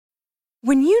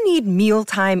When you need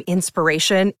mealtime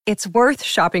inspiration, it's worth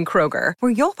shopping Kroger,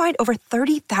 where you'll find over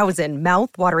 30,000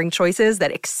 mouth-watering choices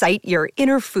that excite your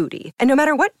inner foodie. And no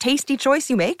matter what tasty choice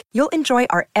you make, you'll enjoy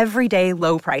our everyday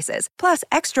low prices, plus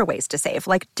extra ways to save,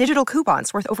 like digital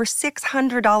coupons worth over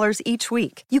 $600 each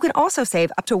week. You can also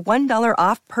save up to $1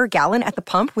 off per gallon at the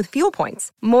pump with fuel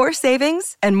points. More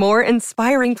savings and more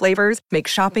inspiring flavors make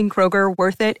shopping Kroger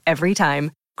worth it every time.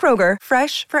 Kroger,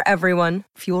 fresh for everyone.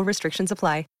 Fuel restrictions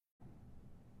apply.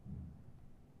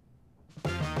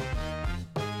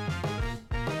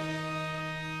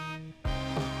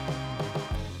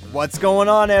 What's going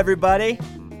on, everybody?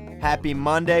 Happy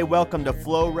Monday. Welcome to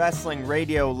Flow Wrestling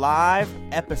Radio Live,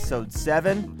 Episode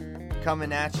 7,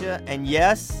 coming at you. And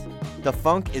yes, the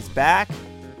funk is back,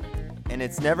 and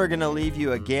it's never going to leave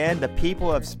you again. The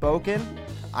people have spoken.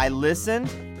 I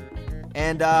listened,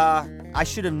 and I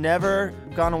should have never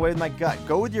gone away with my gut.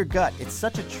 Go with your gut. It's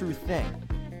such a true thing.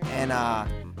 And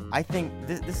I think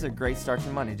this is a great start to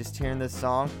Monday. Just hearing this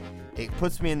song, it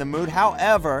puts me in the mood.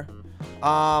 However,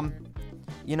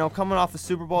 you know, coming off the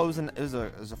Super Bowl, it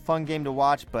was a fun game to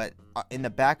watch, but in the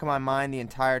back of my mind the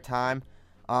entire time,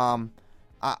 I've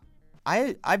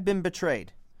been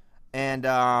betrayed.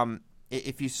 And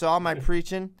if you saw my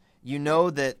preaching, you know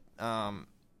that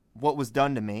what was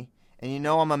done to me, and you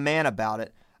know I'm a man about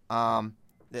it.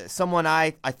 Someone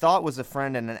I thought was a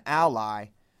friend and an ally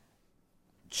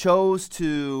chose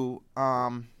to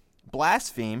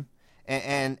blaspheme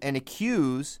and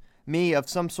accuse me of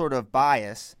some sort of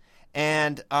bias.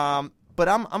 And but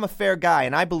I'm a fair guy,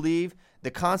 and I believe the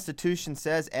Constitution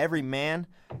says every man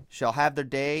shall have their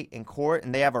day in court,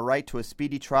 and they have a right to a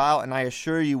speedy trial. And I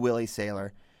assure you, Willie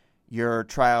Saylor, your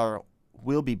trial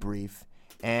will be brief.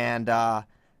 And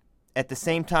at the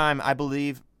same time, I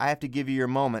believe I have to give you your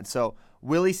moment. So,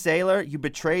 Willie Saylor, you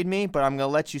betrayed me, but I'm going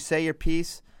to let you say your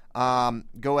piece.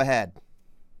 Go ahead.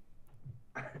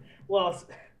 Well,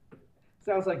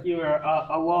 sounds like you are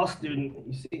a law student.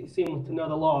 You seem to know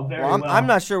the law very well. I'm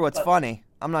not sure what's funny.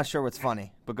 I'm not sure what's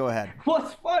funny, but go ahead.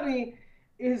 What's funny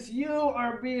is you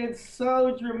are being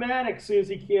so dramatic,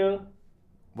 Susie Q.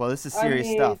 Well, this is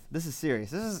serious stuff. This is serious.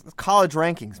 This is college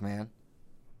rankings, man.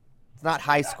 It's not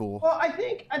high school. Well, I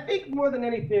think more than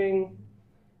anything,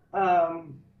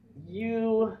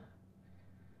 you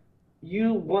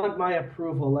want my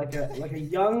approval, like a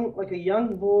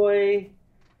young boy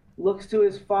looks to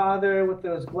his father with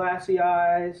those glassy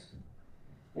eyes,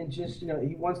 and just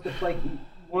he wants to play.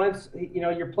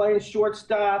 You're playing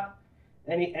shortstop,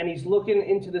 and he's looking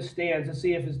into the stands to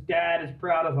see if his dad is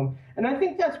proud of him. And I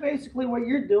think that's basically what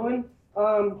you're doing.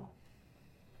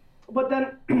 But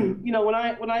then, when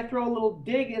I throw a little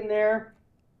dig in there,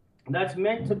 that's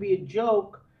meant to be a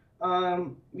joke.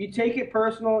 You take it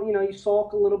personal. You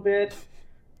sulk a little bit.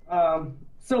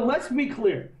 So let's be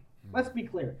clear.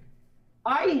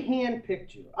 I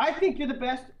handpicked you. I think you're the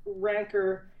best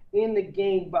ranker in the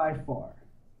game by far.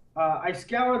 I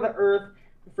scour the earth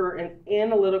for an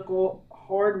analytical,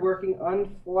 hardworking,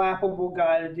 unflappable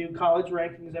guy to do college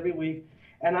rankings every week,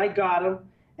 and I got him,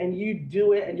 and you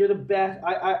do it, and you're the best.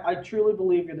 I truly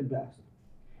believe you're the best.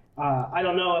 I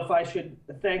don't know if I should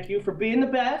thank you for being the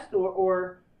best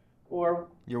or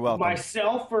you're welcome.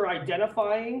 Myself for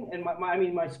identifying, and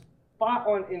my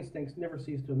spot-on instincts never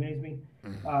cease to amaze me.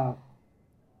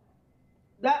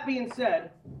 That being said,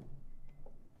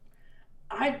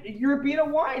 you're being a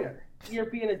whiner. You're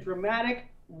being a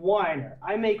dramatic whiner.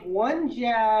 I make one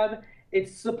jab.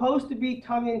 It's supposed to be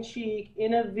tongue-in-cheek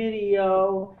in a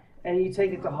video, and you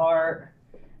take it to heart.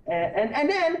 And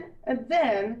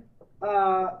then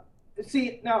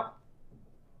see, now,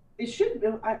 it should.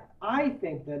 I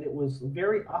think that it was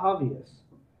very obvious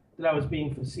that I was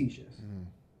being facetious.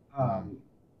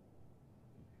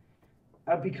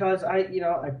 Because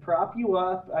I prop you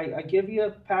up, I give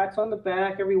you pats on the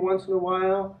back every once in a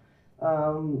while,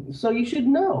 so you should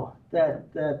know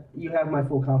that you have my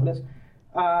full confidence.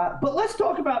 But let's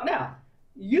talk about now.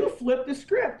 You flipped the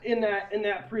script in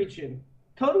that preaching,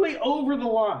 totally over the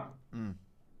line.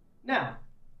 Now,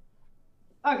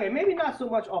 okay, maybe not so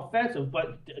much offensive,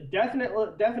 but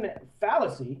definite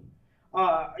fallacy.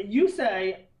 You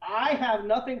say I have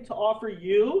nothing to offer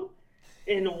you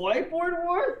in whiteboard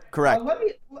war? Correct.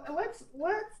 Let's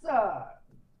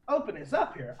open this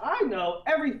up here. I know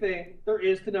everything there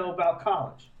is to know about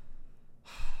college.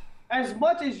 As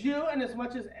much as you and as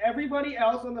much as everybody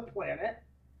else on the planet.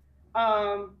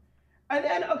 And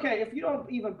then, okay, if you don't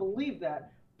even believe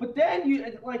that, but then you,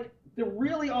 like, the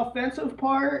really offensive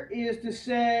part is to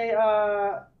say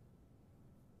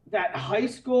that high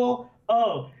school,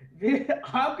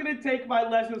 I'm going to take my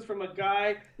lessons from a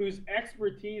guy whose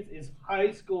expertise is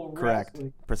high school Correct.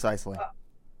 wrestling. Precisely.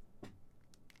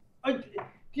 Do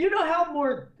you know how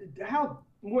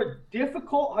more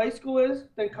difficult high school is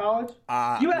than college?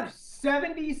 You have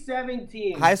 77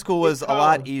 teams. High school was in a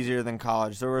lot college. easier than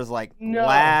college. There was like No.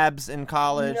 labs in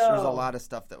college. There was a No. lot of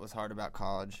stuff that was hard about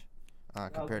college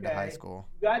compared to high school.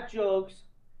 You got jokes.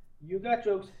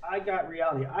 I got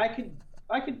reality.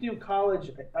 I could do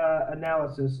college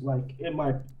analysis like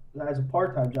as a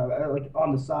part-time job, like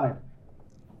on the side.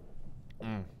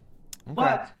 Okay.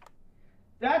 But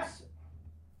that's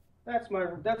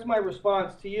my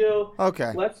response to you.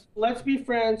 Okay. Let's be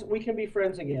friends. We can be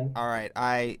friends again. All right.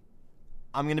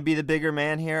 I'm going to be the bigger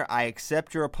man here. I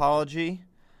accept your apology.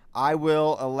 I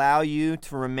will allow you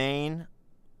to remain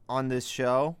on this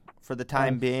show for the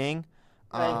time being.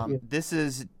 Thank you. This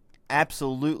is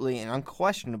absolutely and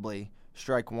unquestionably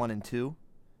strike 1 and 2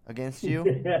 against you.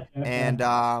 And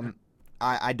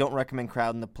I don't recommend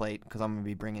crowding the plate because I'm going to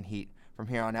be bringing heat from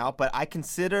here on out. But I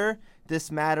consider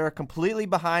this matter completely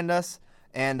behind us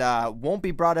and won't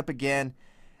be brought up again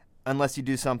unless you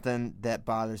do something that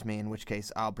bothers me, in which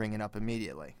case I'll bring it up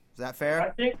immediately. Is that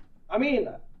fair? I'm going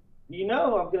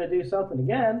to do something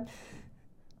again.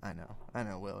 I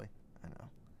know, Willie. I know.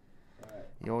 Right.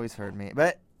 You always heard me.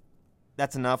 But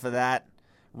that's enough of that.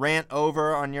 Rant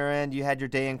over on your end. You had your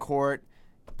day in court.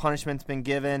 Punishment's been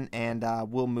given, and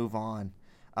we'll move on.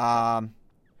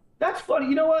 That's funny.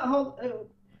 You know what?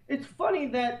 It's funny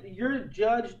that you're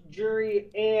judge, jury,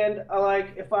 and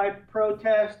if I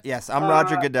protest. Yes, I'm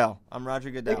Roger Goodell.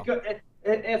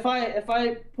 If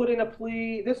I put in a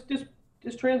plea, this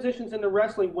transitions into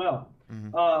wrestling well.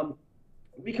 Mm-hmm.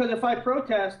 Because if I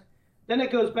protest, then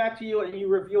it goes back to you and you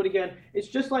review it again. It's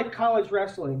just like college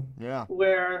wrestling. Yeah.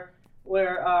 Where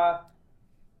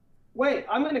wait,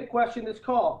 I'm going to question this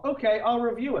call. Okay, I'll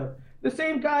review it. The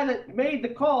same guy that made the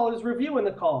call is reviewing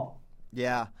the call.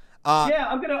 Yeah.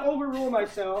 I'm going to overrule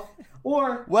myself.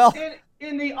 Or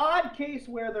in the odd case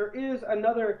where there is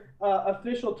another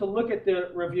official to look at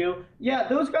the review,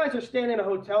 those guys are staying in a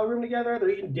hotel room together. They're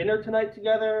eating dinner tonight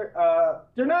together.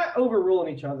 They're not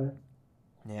overruling each other.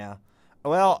 Yeah.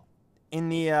 Well, in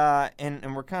the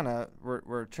and we're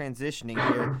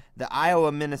transitioning here. The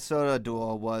Iowa-Minnesota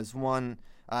duel was one.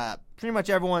 Pretty much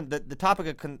everyone. The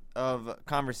topic of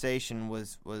conversation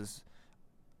was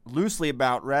loosely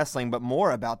about wrestling, but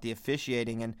more about the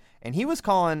officiating, and he was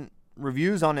calling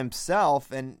reviews on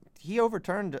himself, and he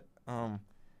overturned at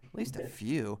least a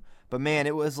few. But man,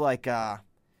 it was like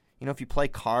if you play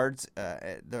cards,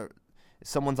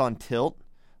 someone's on tilt.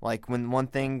 Like when one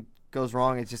thing goes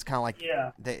wrong, it's just kind of like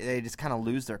they just kind of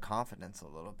lose their confidence a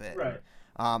little bit. Right.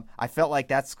 I felt like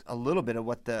that's a little bit of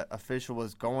what the official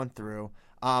was going through.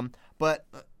 But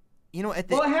it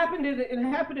happened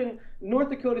in North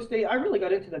Dakota State. I really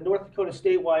got into the North Dakota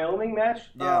State-Wyoming match.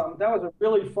 Yeah. That was a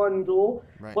really fun duel.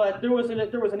 Right. But there was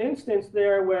an instance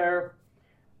there where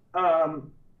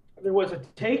there was a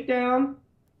takedown.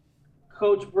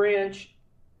 Coach Branch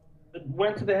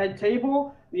went to the head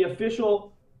table. The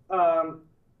official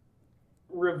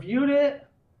reviewed it.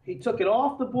 He took it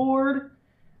off the board.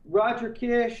 Roger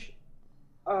Kish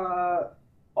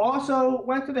also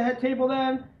went to the head table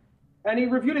then, and he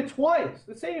reviewed it twice.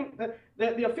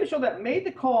 The official that made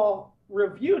the call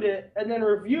reviewed it and then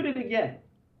reviewed it again.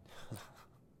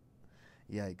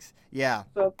 Yikes. Yeah.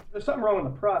 So there's something wrong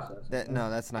with the process. No,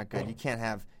 that's not good. You can't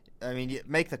have – you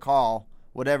make the call,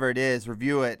 whatever it is,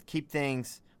 review it, keep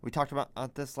things – we talked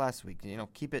about this last week.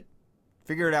 Keep it –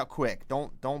 figure it out quick.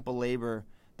 Don't belabor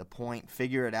the point.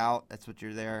 Figure it out. That's what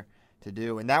you're there to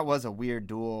do. And that was a weird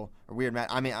duel, a weird match.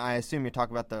 I assume you're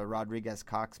talking about the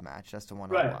Rodriguez-Cox match. That's the one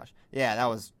right. I watched. Yeah, that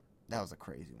was a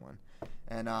crazy one.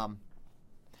 And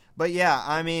but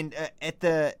yeah,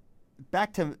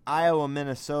 back to Iowa,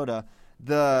 Minnesota,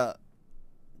 the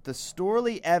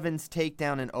Storley Evans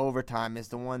takedown in overtime is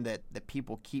the one that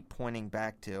people keep pointing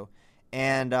back to.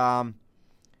 And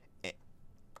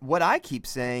what I keep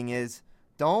saying is,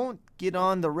 don't get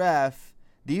on the ref.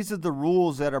 These are the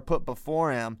rules that are put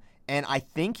before him. And I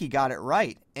think he got it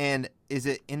right. And is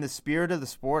it in the spirit of the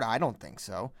sport? I don't think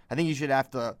so. I think you should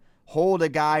have to hold a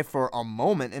guy for a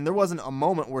moment. And there wasn't a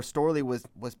moment where Storley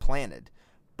was planted.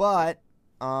 But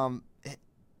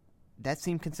that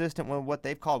seemed consistent with what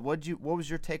they've called. What was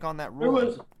your take on that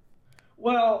rule?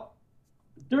 I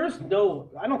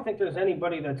don't think there's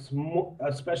anybody that's more,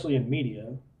 especially in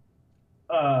media,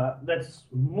 that's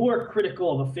more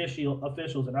critical of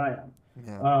officials than I am.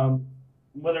 Yeah.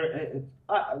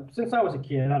 Since I was a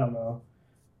kid, I don't know.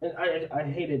 And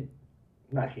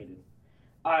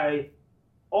I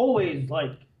always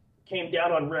came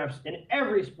down on refs in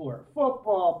every sport,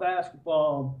 football,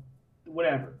 basketball,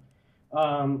 whatever.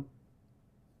 And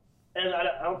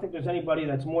I don't think there's anybody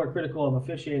that's more critical of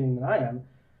officiating than I am.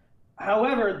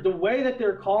 However, the way that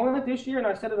they're calling it this year, and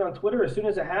I said it on Twitter as soon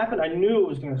as it happened, I knew it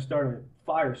was going to start a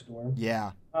firestorm.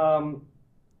 Yeah.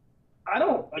 I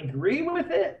don't agree with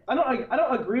it. I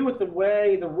don't agree with the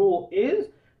way the rule is,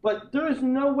 but there is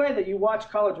no way that you watched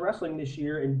college wrestling this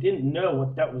year and didn't know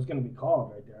what that was going to be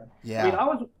called right there. Yeah. I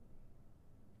mean,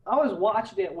 I was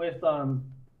watching it with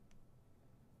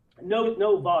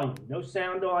no volume, no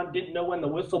sound on, didn't know when the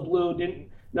whistle blew, didn't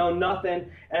know nothing,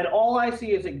 and all I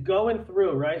see is it going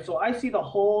through, right? So I see the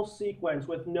whole sequence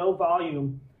with no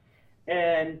volume,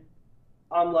 and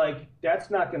I'm like, that's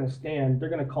not going to stand. They're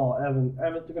going to call Evans.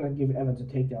 They're going to give Evans a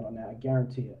takedown on that. I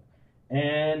guarantee it.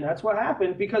 And that's what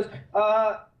happened because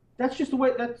that's just the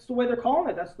way. That's the way they're calling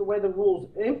it. That's the way the rules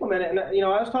implement it. And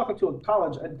I was talking to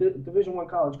a Division I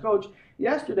college coach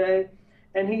yesterday,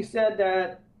 and he said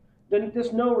that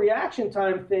this no reaction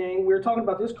time thing. We were talking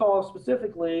about this call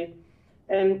specifically,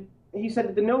 and he said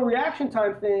that the no reaction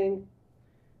time thing.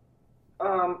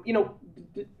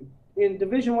 In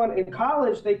Division I in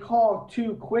college, they call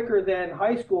two quicker than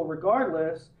high school,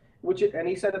 regardless. And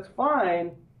he said it's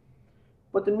fine,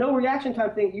 but the no reaction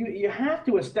time thing, you have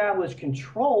to establish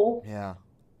control. Yeah.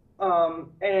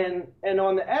 And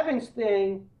on the Evans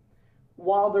thing,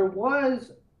 while there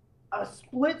was a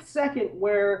split second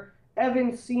where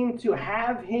Evans seemed to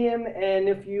have him, and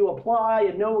if you apply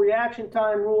a no reaction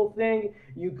time rule thing,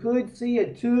 you could see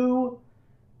a 2.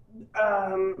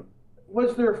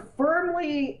 Was there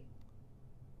firmly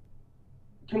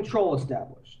control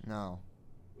established? No.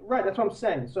 Right, that's what I'm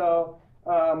saying. So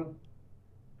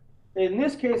in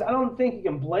this case, I don't think you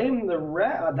can blame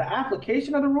the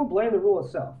application of the rule, blame the rule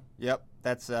itself. Yep,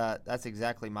 that's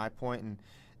exactly my point. And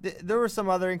there were some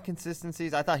other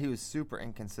inconsistencies. I thought he was super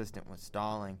inconsistent with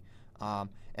stalling.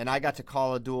 And I got to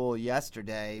call a duel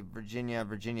yesterday,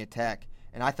 Virginia Tech,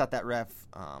 and I thought that ref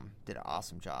did an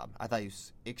awesome job. I thought he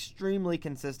was extremely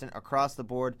consistent across the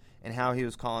board in how he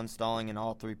was calling stalling in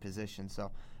all 3 positions.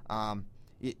 So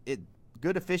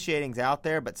good officiating's out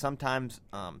there, but sometimes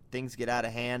things get out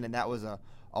of hand, and that was a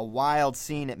wild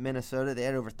scene at Minnesota. They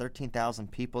had over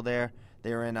 13,000 people there.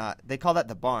 They were in they call that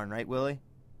the barn, right, Willie?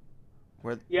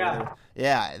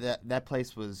 That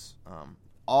place was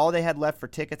all they had left for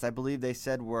tickets, I believe they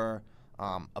said, were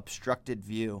obstructed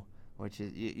view, which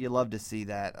is you love to see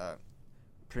that.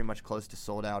 Pretty much close to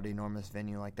sold out, enormous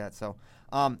venue like that. So,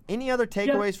 any other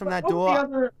takeaways from that duel?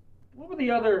 What were the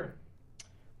other?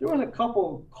 There was a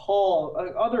couple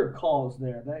other calls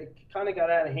there that kind of got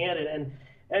out of hand, and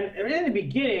in the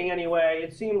beginning anyway,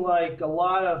 it seemed like a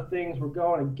lot of things were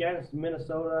going against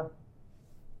Minnesota.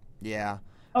 Yeah.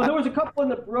 Oh, there was a couple in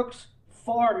the Brooks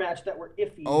Farr match that were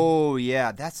iffy. Oh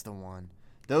yeah, that's the one.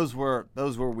 Those were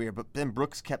weird, but then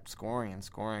Brooks kept scoring and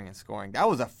scoring and scoring. That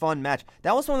was a fun match.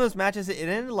 That was one of those matches. It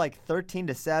ended like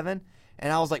 13-7,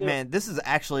 and I was like, man, this is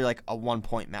actually like a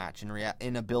 1-point match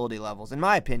in ability levels. In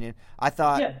my opinion, I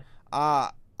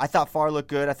thought Farr looked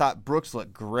good. I thought Brooks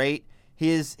looked great.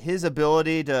 His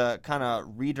ability to kind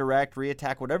of redirect,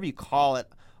 reattack, whatever you call it,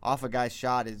 off a guy's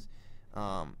shot is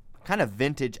kind of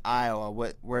vintage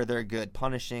Iowa, where they're good,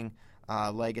 punishing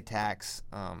leg attacks.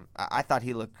 I thought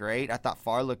he looked great. I thought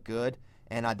Farr looked good,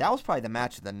 and that was probably the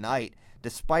match of the night.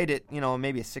 Despite it,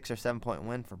 maybe a 6 or 7 point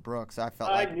win for Brooks, I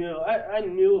knew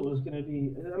it was going to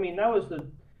be. I mean, that was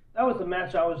the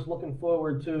match I was looking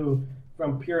forward to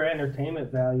from pure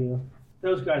entertainment value.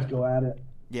 Those guys go at it.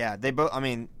 Yeah, they both. I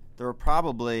mean, there were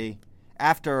probably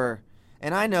after,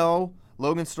 and I know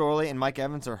Logan Storley and Mike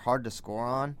Evans are hard to score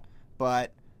on,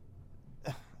 but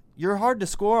you're hard to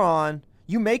score on.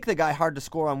 You make the guy hard to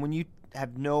score on when you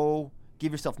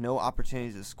give yourself no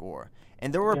opportunities to score.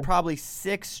 And there were probably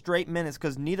 6 straight minutes,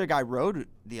 because neither guy rode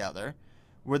the other,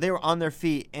 where they were on their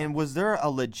feet. And was there a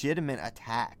legitimate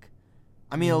attack?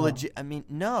 I mean,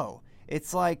 no.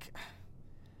 It's like,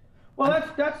 well,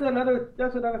 that's another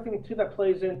thing too that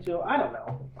plays into, I don't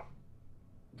know.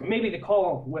 Maybe the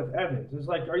call with Evans is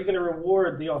like, are you going to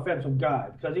reward the offensive guy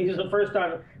because he's the first guy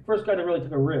that really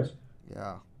took a risk?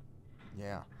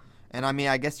 Yeah. And I mean,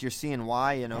 I guess you're seeing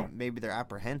why, maybe they're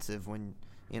apprehensive when,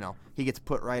 he gets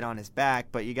put right on his back,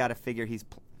 but you got to figure he's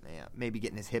maybe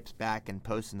getting his hips back and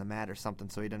posting the mat or something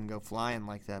so he doesn't go flying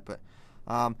like that. But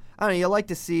I don't know, you like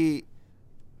to see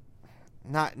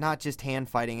not just hand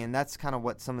fighting, and that's kind of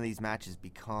what some of these matches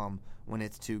become when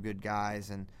it's 2 good guys.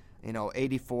 And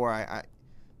 84,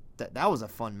 that was a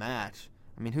fun match.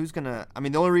 I mean,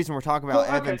 the only reason we're talking about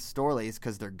Evans Storley is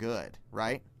because they're good,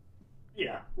 right?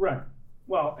 Yeah, right.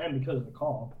 Well, and because of the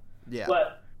call. Yeah.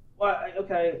 But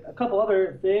Okay, a couple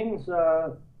other things.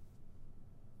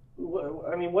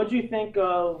 What do you think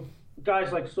of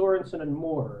guys like Sorensen and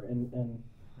Moore?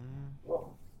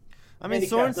 Well, I mean,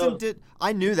 handicap Sorensen those. did.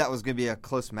 I knew that was going to be a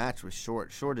close match with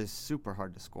Short. Short is super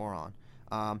hard to score on,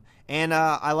 and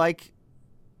I like,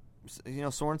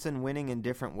 Sorensen winning in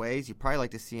different ways. You probably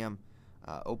like to see him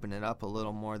open it up a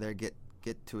little more there, get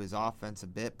to his offense a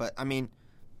bit. But I mean,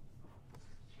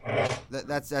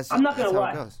 that's I'm not that's gonna how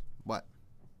lie. it goes. What?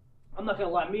 I'm not gonna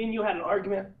lie. Me and you had an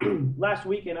argument last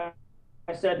week, and I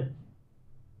said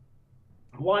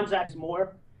Wanzak's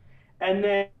Moore, and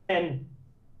then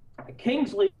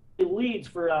Kingsley leads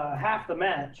for half the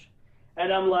match,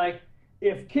 and I'm like,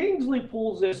 if Kingsley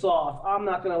pulls this off, I'm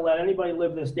not going to let anybody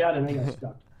live this down, and they got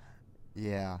stuck.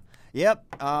 Yeah. Yep.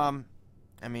 I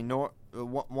mean,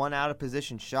 one out of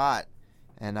position shot,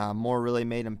 and Moore really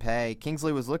made him pay.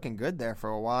 Kingsley was looking good there for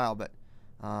a while, but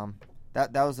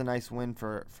that was a nice win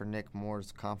for Nick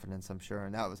Moore's confidence, I'm sure.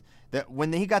 And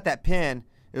when he got that pin,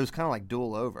 it was kind of like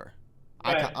duel over.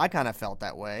 Right. I kind of felt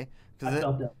that way I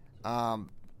felt that.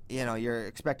 You're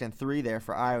expecting 3 there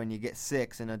for Iowa, and you get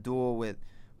 6 in a duel with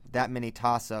that many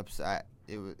toss-ups.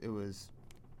 It was,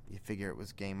 you figure it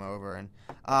was game over. And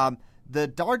the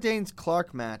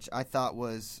Dardanes-Clark match, I thought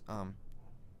was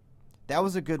that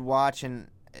was a good watch, and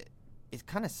it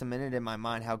kind of cemented in my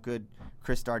mind how good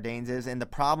Chris Dardanes is and the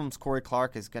problems Corey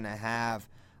Clark is going to have.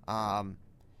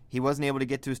 He wasn't able to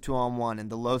get to his 2-on-1, and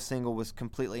the low single was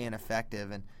completely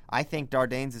ineffective. And I think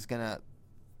Dardanes is going to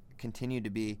continue to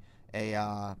be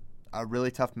a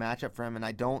really tough matchup for him, and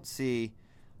I don't see,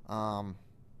 how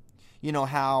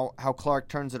Clark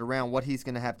turns it around. What he's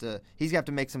going to have to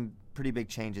make some pretty big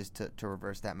changes to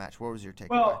reverse that match. What was your takeaway?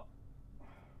 Well,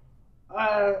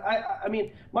 I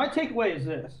mean, my takeaway is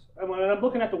this: when I'm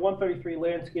looking at the 133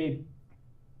 landscape,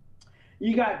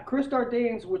 you got Chris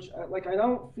Dardanes, which I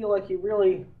don't feel like he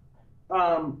really,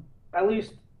 at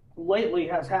least lately,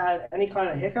 has had any kind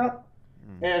of hiccup,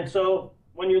 and so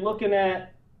when you're looking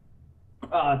at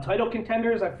title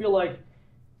contenders, I feel like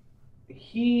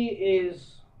he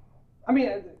is. I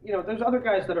mean, there's other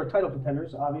guys that are title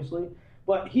contenders, obviously,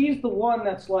 but he's the one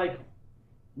that's like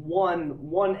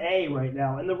 1A right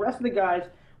now, and the rest of the guys,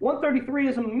 133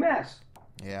 is a mess.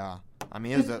 Yeah, I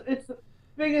mean, It's the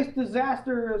biggest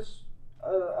disaster,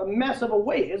 a mess of a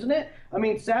weight, isn't it? I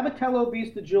mean, Sabatello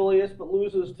beats DeJulius, but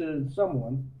loses to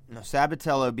someone. No,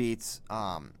 Sabatello beats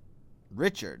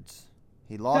Richards.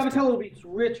 He lost. Sabatello beats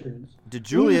Richards.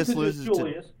 DeJulius loses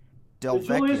to Del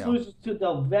Vecchio. DeJulius loses to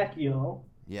Del Vecchio.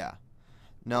 Yeah.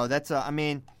 No, that's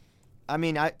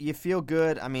you feel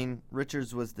good. I mean,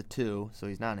 Richards was the 2, so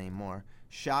he's not anymore.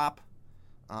 Shop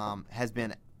has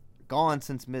been gone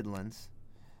since Midlands.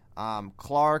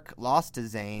 Clark lost to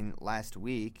Zane last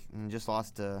week and just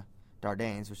lost to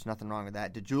Dardanes, which is nothing wrong with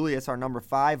that. DeJulius, our number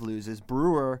 5, loses.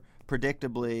 Brewer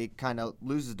predictably kind of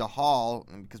loses to Hall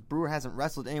because Brewer hasn't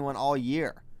wrestled anyone all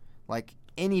year. Like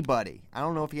anybody. I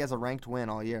don't know if he has a ranked win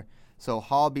all year. So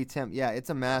Hall beats him. Yeah,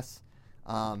 it's a mess.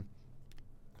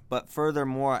 But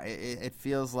furthermore, it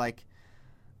feels like,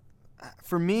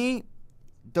 for me,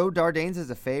 though Dardanes is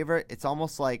a favorite, it's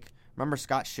almost like, remember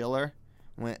Scott Schiller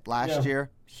went last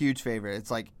year? Huge favorite. It's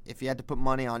like, if you had to put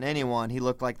money on anyone, he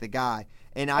looked like the guy.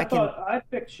 And I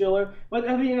picked Schiller. But,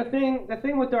 I mean, the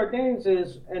thing with Dardanes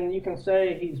is, and you can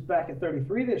say he's back at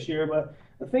 33 this year, but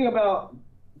the thing about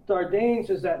Dardanes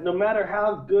is that no matter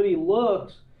how good he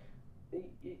looks,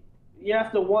 you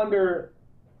have to wonder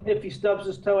if he stubs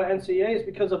his toe at NCAAs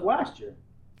because of last year.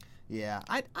 Yeah,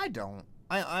 I don't.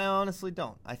 I honestly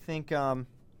don't. I think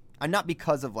not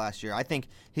because of last year. I think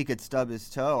he could stub his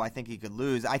toe. I think he could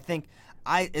lose. I think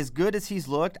as good as he's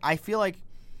looked, I feel like,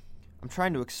 I'm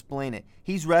trying to explain it.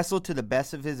 He's wrestled to the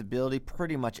best of his ability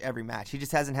pretty much every match. He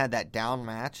just hasn't had that down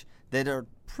match that are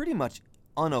pretty much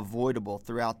unavoidable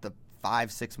throughout the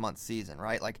 5-6 month season,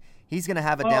 right? Like, he's going to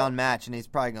have a down match and he's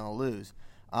probably going to lose.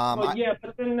 But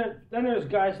then there's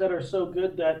guys that are so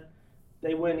good that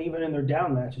they win even in their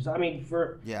down matches. I mean,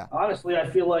 honestly, I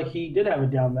feel like he did have a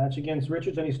down match against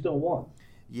Richards and he still won.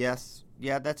 Yes,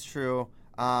 yeah, that's true.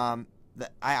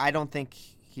 I don't think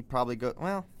he probably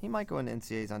he might go into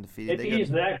NCAAs undefeated. Maybe he's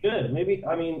that good. Maybe,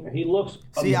 I mean, he looks.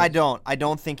 See, I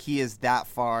don't think he is that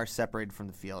far separated from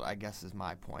the field, I guess is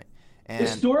my point. And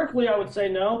historically, I would say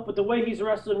no, but the way he's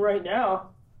wrestling right now,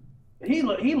 he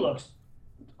looks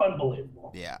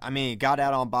unbelievable. Yeah, I mean, he got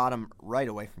out on bottom right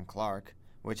away from Clark,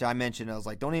 which I mentioned. I was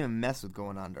like, don't even mess with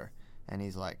going under. And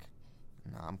he's like,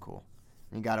 no, I'm cool.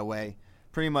 And he got away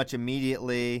pretty much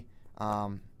immediately.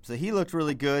 So he looked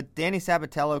really good. Danny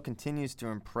Sabatello continues to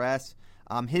impress.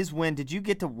 His win, did you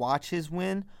get to watch his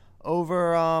win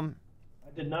over? I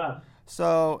did not.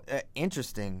 So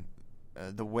interesting,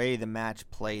 the way the match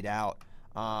played out.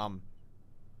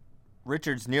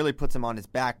 Richards nearly puts him on his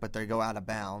back, but they go out of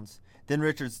bounds. Then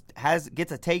Richards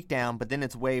gets a takedown, but then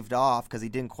it's waved off because he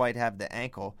didn't quite have the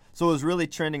ankle. So it was really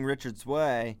trending Richards'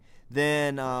 way.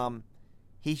 Then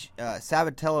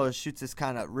Sabatello shoots this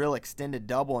kind of real extended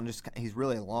double, and he's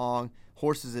really long,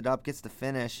 horses it up, gets the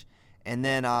finish, and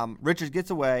then Richards gets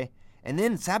away, and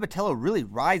then Sabatello really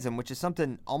rides him, which is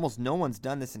something almost no one's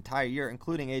done this entire year,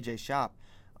 including AJ Shop,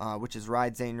 which is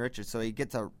ride Zane Richards. So he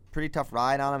gets a pretty tough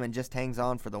ride on him and just hangs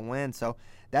on for the win. So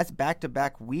that's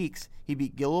back-to-back weeks. He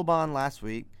beat Gillibrand last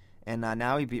week, and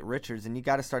now he beat Richards. And you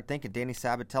got to start thinking Danny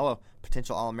Sabatello,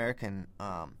 potential All-American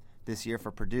this year for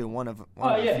Purdue, one of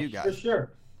the few guys.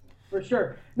 For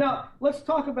sure. Now let's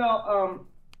talk about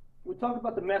we talked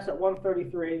about the mess at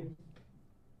 133.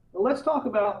 But let's talk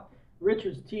about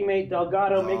Richards' teammate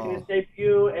Delgado making his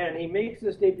debut, and he makes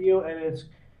his debut, and it's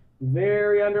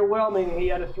very underwhelming. He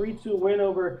had a 3-2 win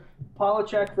over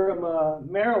Polachek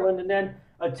from Maryland, and then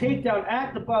a takedown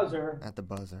at the buzzer.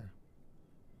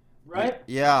 Right?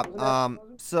 Yeah.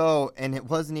 So, and it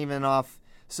wasn't even off.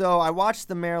 So I watched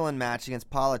the Maryland match against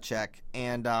Polachek,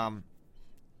 and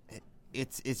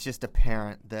it's just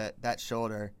apparent that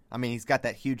shoulder. I mean, he's got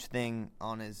that huge thing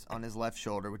on his left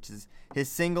shoulder, which is his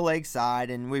single leg side,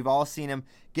 and we've all seen him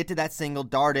get to that single,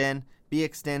 dart in, be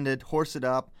extended, horse it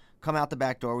up, come out the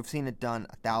back door. We've seen it done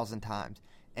 1,000 times,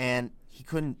 and he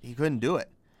couldn't do it.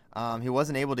 He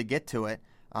wasn't able to get to it.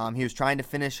 He was trying to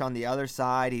finish on the other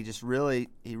side. He just really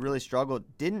struggled.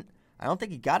 I don't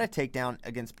think he got a takedown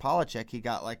against Polachek. He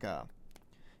got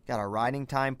got a riding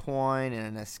time point and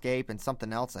an escape and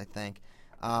something else, I think.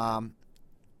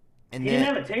 He didn't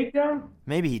have a takedown?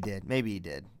 Maybe he did.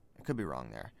 I could be wrong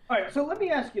there. All right, so let me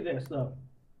ask you this, though.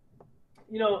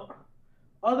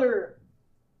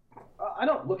 I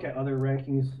don't look at other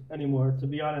rankings anymore, to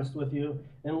be honest with you,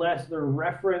 unless they're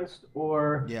referenced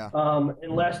or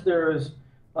unless there's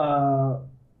I'm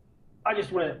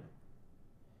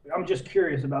just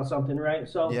curious about something, right?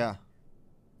 So, yeah.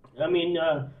 I mean,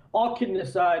 all kidding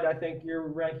aside, I think your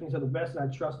rankings are the best, and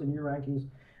I trust in your rankings,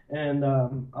 and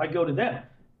I go to them.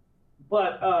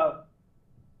 But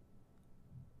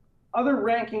other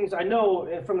rankings, I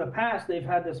know from the past, they've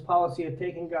had this policy of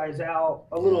taking guys out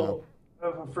a little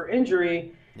for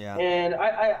injury, and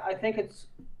I think it's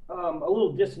a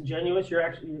little disingenuous. You're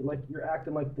acting like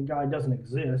the guy doesn't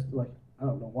exist. Like, I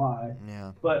don't know why.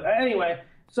 Yeah. But anyway,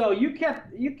 so you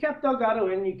kept Delgado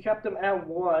in. You kept him at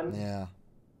 1. Yeah.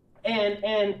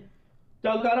 And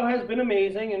Delgado has been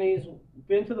amazing, and he's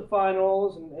been to the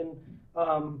finals,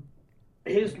 and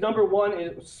his number 1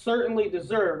 is certainly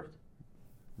deserved.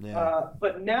 Yeah.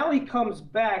 But now he comes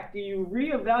back. Do you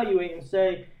reevaluate and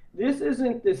say, this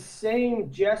isn't the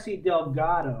same Jesse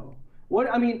Delgado?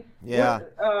 What do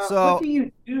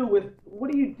you do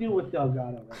with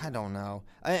Delgado? Right? I don't know.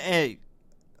 I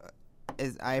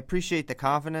appreciate the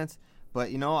confidence, but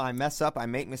I mess up, I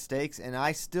make mistakes, and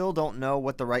I still don't know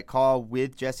what the right call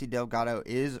with Jesse Delgado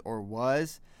is or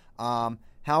was.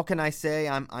 How can I say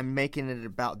I'm making it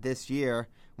about this year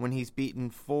when he's beaten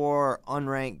 4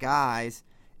 unranked guys,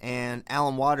 and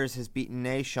Alan Waters has beaten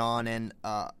Nashon and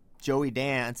Joey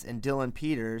Dance and Dylan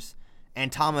Peters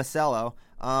and Tomasello?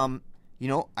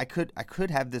 I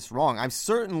could have this wrong. I'm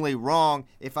certainly wrong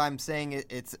if I'm saying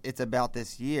it's about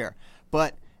this year.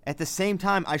 But at the same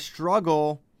time, I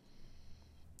struggle.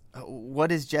 What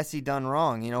has Jesse done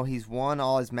wrong? He's won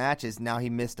all his matches. Now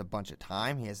he missed a bunch of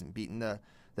time. He hasn't beaten the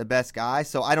best guy.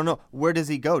 So I don't know. Where does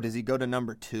he go? Does he go to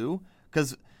number 2?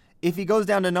 Because if he goes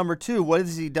down to number 2, what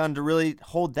has he done to really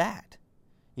hold that?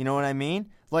 You know what I mean?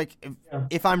 Like,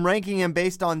 if I'm ranking him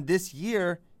based on this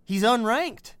year, he's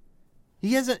unranked.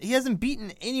 He hasn't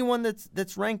beaten anyone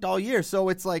that's ranked all year. So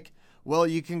it's like, well,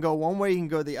 you can go one way, you can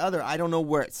go the other. I don't know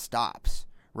where it stops,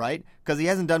 right? Because he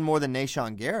hasn't done more than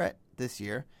Nashon Garrett this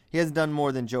year. He hasn't done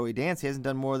more than Joey Dance. He hasn't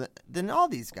done more than all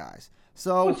these guys.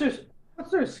 So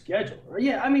what's their schedule?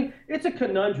 Yeah, I mean, it's a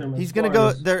conundrum. He's going to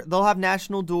go there. They'll have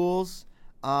national duels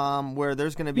where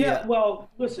there's going to be well,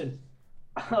 listen.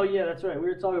 Oh, yeah, that's right. We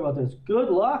were talking about this. Good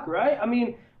luck, right? I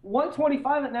mean,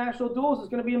 125 at national duels is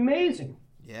going to be amazing.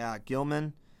 Yeah,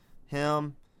 Gilman,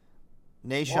 him,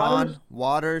 Nashon,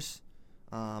 Waters,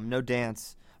 no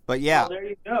Dance. But yeah, there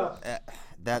you go.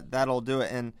 That'll do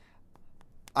it. And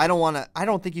I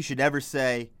don't think you should ever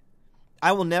say,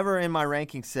 I will never in my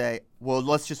ranking say, well,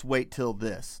 let's just wait till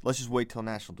this. Let's just wait till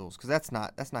national duels, because that's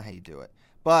not how you do it.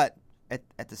 But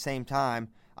at the same time,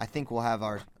 I think we'll have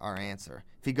our answer.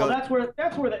 If he goes, that's where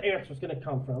the answer is going to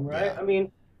come from, right? Yeah. I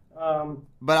mean,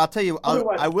 but I'll tell you,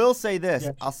 I will say this.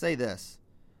 Yeah. I'll say this.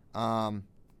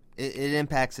 it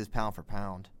impacts his pound for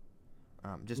pound.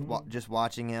 Just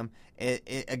watching him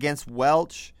against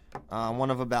Welch, one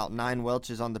of about 9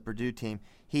 Welches on the Purdue team.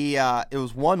 It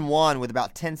was 1-1 with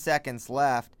about 10 seconds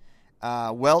left.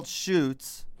 Welch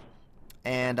shoots,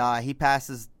 and he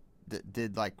passes.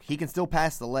 He can still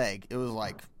pass the leg. It was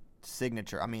like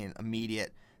signature. I mean,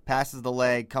 immediate. Passes the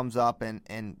leg, comes up,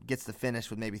 and gets the finish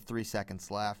with maybe 3 seconds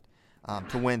left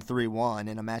to win 3-1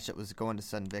 in a match that was going to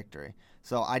sudden victory.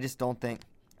 So I just don't think.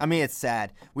 I mean, it's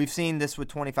sad. We've seen this with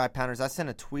 25-pounders. I sent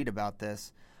a tweet about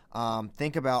this.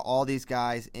 Think about all these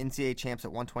guys, NCAA champs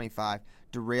at 125,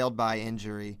 derailed by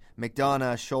injury.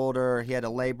 McDonough, shoulder. He had a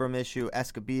labrum issue.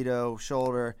 Escobedo,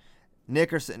 shoulder.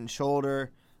 Nickerson,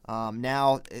 shoulder.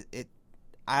 Now,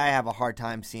 I have a hard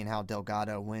time seeing how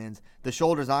Delgado wins. The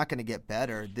shoulder's not going to get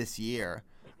better this year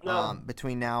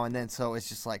between now and then. So it's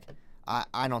just like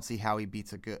I don't see how he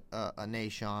beats a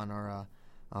Nahshon or a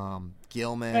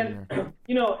Gilman or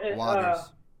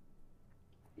Waters.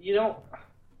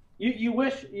 You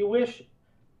wish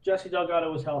Jesse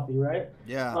Delgado was healthy, right?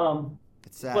 Yeah.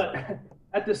 It's sad. But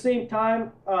at the same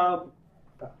time, a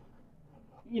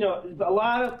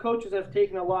lot of coaches have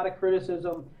taken a lot of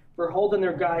criticism for holding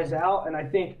their guys out, and I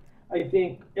think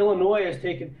Illinois has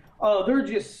taken. Oh, they're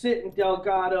just sitting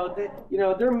Delgado.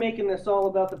 They're making this all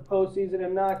about the postseason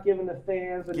and not giving the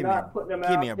fans and not putting them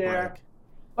out there. Break.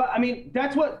 But I mean,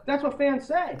 that's what fans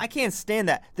say. I can't stand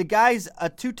that. The guy's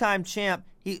a 2-time champ.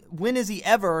 When has he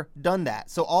ever done that?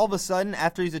 So all of a sudden,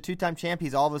 after he's a 2-time champ,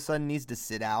 he's all of a sudden needs to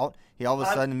sit out. He all of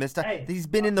a sudden missed time. Hey, he's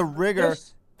been in the rigor.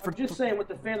 I'm just saying what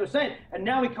the fans are saying, and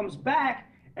now he comes back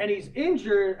and he's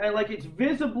injured, and like it's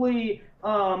visibly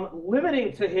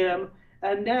limiting to him.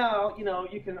 And now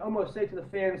you can almost say to the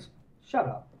fans, "Shut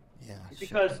up." Yeah.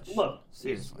 Because look,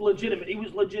 he's legitimate. He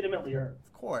was legitimately hurt.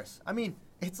 Of course. I mean,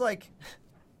 it's like,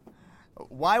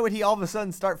 why would he all of a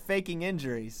sudden start faking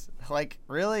injuries? Like,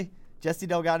 really? Jesse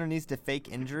Delgado needs to fake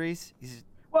injuries?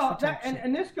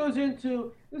 And this goes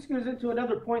into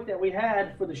another point that we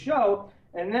had for the show,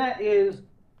 and that is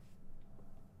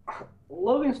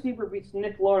Logan Stieber beats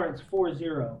Nick Lawrence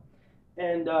 4-0,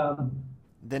 and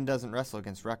then doesn't wrestle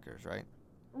against Rutgers, right?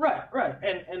 Right,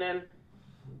 and then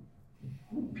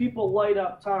people light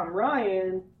up Tom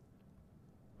Ryan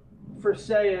for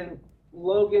saying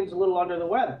Logan's a little under the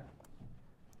weather,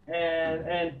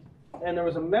 and there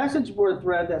was a message board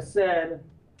thread that said,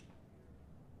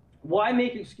 why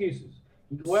make excuses?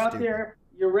 You go out there,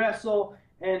 you wrestle,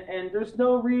 and there's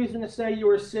no reason to say you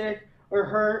were sick or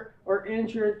hurt or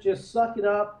injured. Just suck it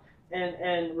up,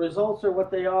 and results are what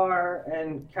they are,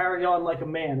 and carry on like a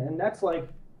man. And that's like,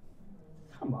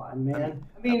 come on, man.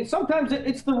 I mean, sometimes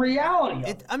it's the reality of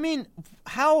it. I mean,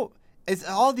 how is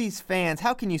all these fans,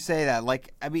 how can you say that?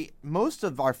 Like, I mean, most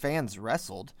of our fans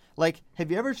wrestled. Like,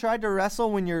 have you ever tried to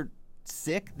wrestle when you're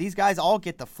sick? These guys all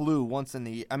get the flu once in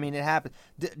the year. I mean, it happens.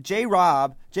 Jay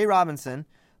Robinson,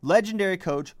 legendary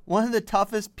coach, one of the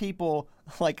toughest people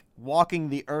like walking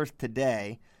the earth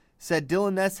today, said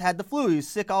Dylan Ness had the flu. He was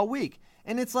sick all week.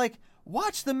 And it's like,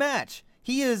 watch the match.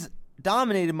 He has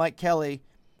dominated Mike Kelly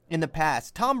in the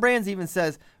past. Tom Brands even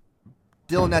says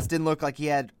Dylan Ness didn't look like he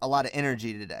had a lot of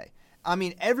energy today. I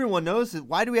mean, everyone knows it.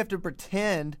 Why do we have to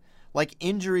pretend like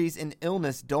injuries and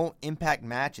illness don't impact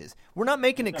matches? We're not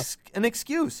making an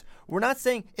excuse. We're not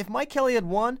saying if Mike Kelly had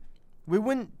won, we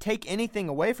wouldn't take anything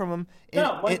away from him.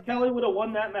 Mike Kelly would have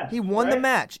won that match. He won the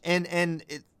match, and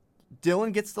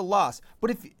Dylan gets the loss.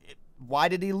 But why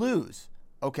did he lose?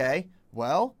 Okay,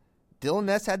 well, Dylan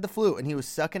Ness had the flu, and he was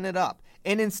sucking it up.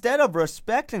 And instead of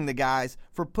respecting the guys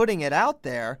for putting it out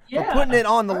there, for putting it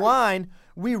on the line,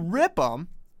 we rip them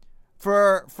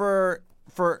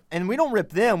and we don't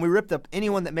rip them. We rip up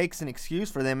anyone that makes an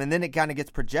excuse for them, and then it kind of gets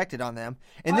projected on them.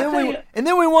 And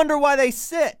then we wonder why they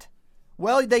sit.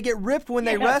 Well, they get ripped when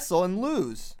they wrestle and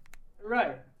lose.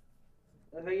 Right.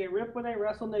 They get ripped when they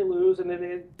wrestle and they lose, and then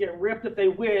they get ripped if they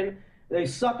win. They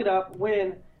suck it up,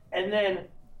 win, and then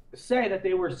say that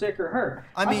they were sick or hurt.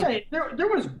 I'll tell you, there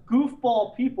was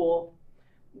goofball people.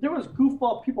 There was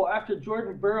goofball people after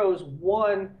Jordan Burroughs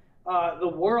won the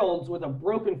Worlds with a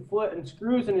broken foot and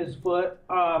screws in his foot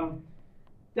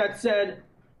that said,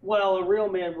 well, a real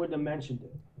man wouldn't have mentioned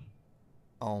it.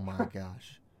 Oh, my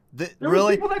gosh.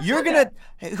 Really?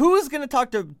 Who's going to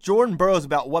talk to Jordan Burroughs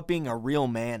about what being a real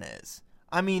man is?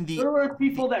 I mean, there were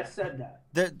people that said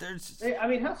that. I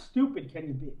mean, how stupid can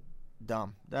you be?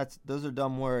 Dumb. Those are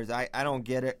dumb words. I don't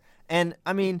get it. And,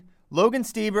 I mean, Logan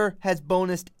Stieber has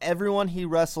bonused everyone he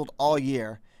wrestled all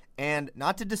year. And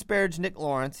not to disparage Nick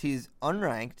Lawrence, he's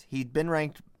unranked. He'd been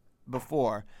ranked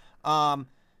before.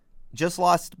 Just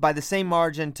lost by the same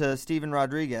margin to Steven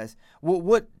Rodriguez.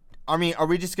 What I mean, are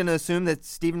we just going to assume that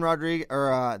Steven Rodriguez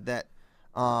or that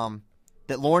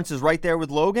Lawrence is right there with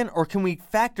Logan, or can we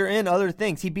factor in other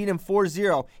things? He beat him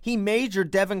 4-0. He majored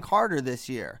Devin Carter this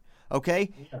year.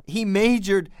 Okay, he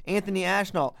majored Anthony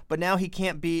Ashnault, but now he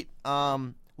can't beat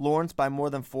Lawrence by more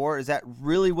than 4. Is that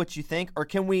really what you think, or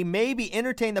can we maybe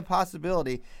entertain the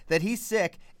possibility that he's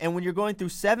sick, and when you're going through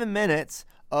 7 minutes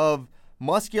of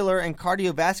muscular and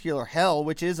cardiovascular hell,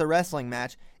 which is a wrestling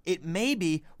match, it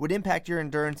maybe would impact your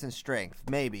endurance and strength.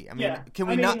 Maybe. I mean, can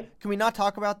we not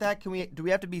talk about that? Do we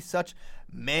have to be such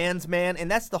man's man?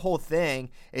 And that's the whole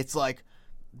thing. It's like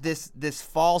this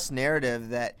false narrative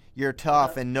that you're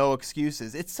tough and no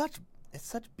excuses. It's such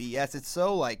BS. It's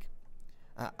so like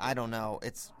I don't know.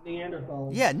 It's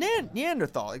Neanderthal. Yeah,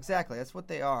 Neanderthal. Exactly. That's what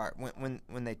they are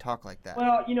when they talk like that.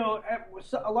 Well,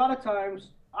 a lot of times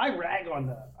I rag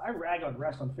on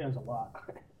wrestling fans a lot.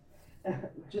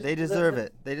 They deserve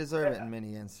it. They deserve it in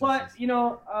many instances. But,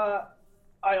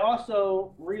 I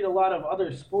also read a lot of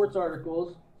other sports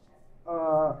articles.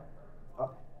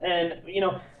 And,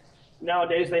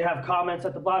 nowadays they have comments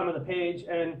at the bottom of the page.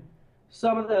 And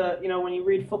some of the, when you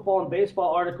read football and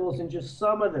baseball articles and just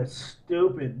some of the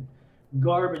stupid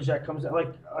garbage that comes out,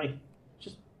 like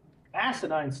just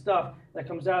asinine stuff that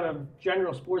comes out of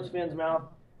general sports fans' mouth,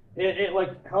 it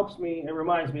like helps me. It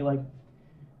reminds me, like,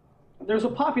 there's a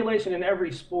population in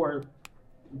every sport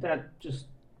that just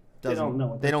they don't know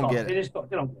what they don't get it.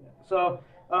 They don't get it. So,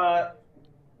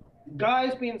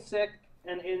 guys being sick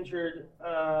and injured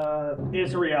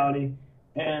is a reality,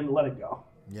 and let it go.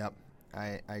 Yep,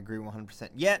 I agree 100%.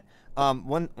 Yet,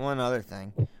 one other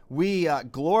thing, we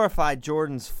glorified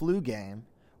Jordan's flu game,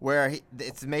 where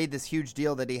it's made this huge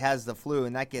deal that he has the flu,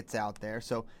 and that gets out there.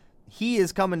 So he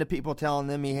is coming to people telling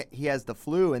them he has the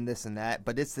flu and this and that,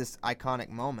 but it's this iconic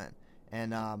moment.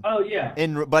 And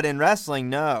but in wrestling,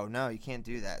 no, you can't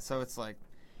do that. So it's like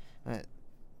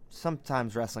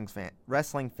sometimes wrestling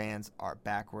fans are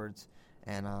backwards,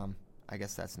 and I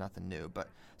guess that's nothing new. But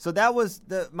so that was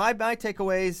my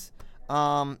takeaways.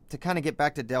 To kind of get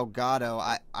back to Delgado,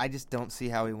 I just don't see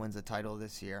how he wins a title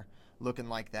this year, looking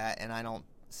like that, and I don't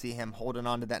see him holding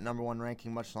on to that number 1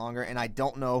 ranking much longer. And I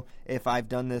don't know if I've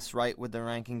done this right with the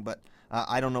ranking, but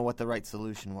I don't know what the right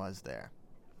solution was there.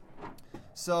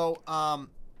 So,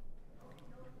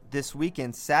 this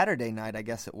weekend, Saturday night, I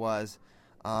guess it was,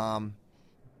 Blair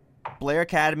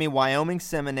Academy, Wyoming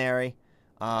Seminary,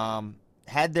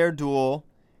 had their duel,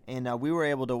 and we were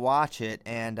able to watch it,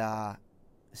 and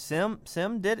Sim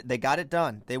did it. They got it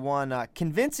done. They won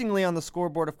convincingly on the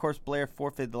scoreboard. Of course, Blair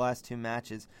forfeited the last 2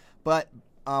 matches. But,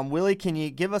 Willie, can you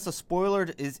give us a spoiler?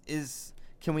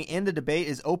 Can we end the debate?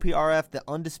 Is OPRF the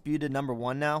undisputed number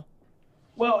 1 now?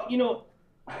 Well,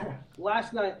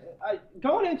 last night,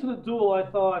 going into the duel, I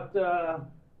thought,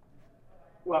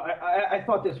 I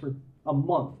thought this for a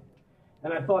month,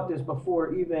 and I thought this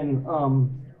before even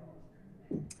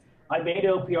I made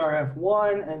OPRF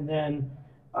 1, and then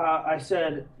I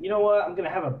said, you know what, I'm gonna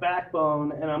have a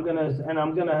backbone, and I'm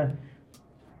gonna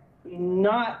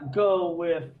not go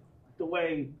with the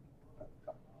way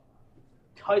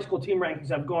high school team rankings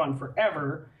have gone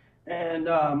forever, and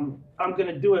I'm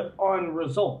gonna do it on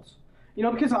results.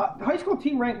 Because high school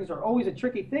team rankings are always a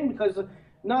tricky thing because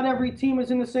not every team is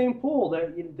in the same pool.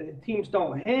 The teams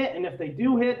don't hit, and if they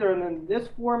do hit, they're in this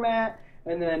format,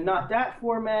 and then not that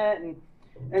format,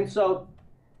 and so.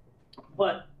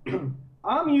 But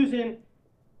I'm using,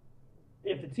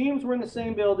 if the teams were in the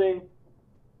same building,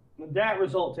 that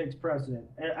result takes precedent,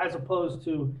 as opposed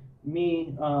to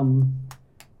me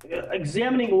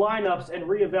examining lineups and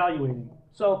reevaluating.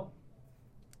 So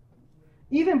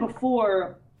even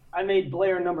before I made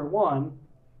Blair number 1,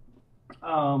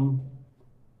 I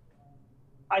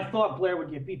thought Blair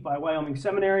would get beat by Wyoming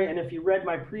Seminary, and if you read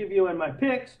my preview and my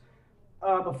picks,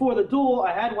 before the duel,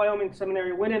 I had Wyoming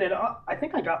Seminary winning, and I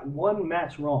think I got 1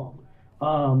 match wrong.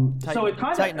 So it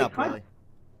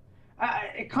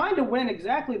kind of went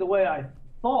exactly the way I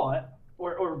thought,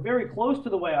 or very close to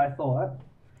the way I thought.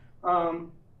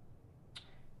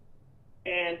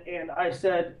 And I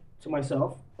said to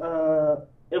myself,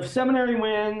 if Seminary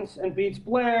wins and beats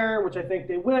Blair, which I think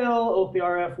they will,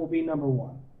 OPRF will be number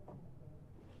 1.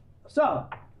 So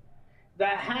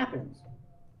that happens.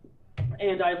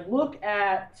 And I look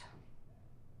at,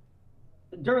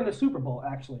 during the Super Bowl,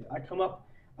 actually,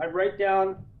 I write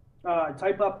down,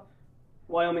 type up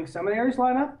Wyoming Seminary's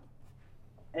lineup,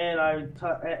 and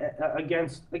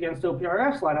against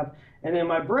OPRF's lineup. And in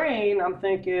my brain, I'm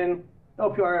thinking,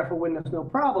 OPRF will win this no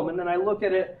problem. And then I look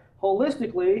at it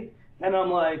holistically, and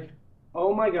I'm like,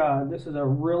 oh my God, this is a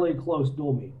really close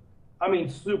duel meet. I mean,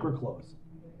 super close.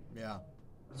 Yeah.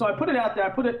 So I put it out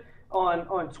there.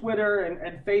 on Twitter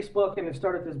and Facebook, and it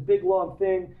started this big long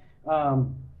thing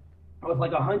with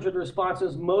like 100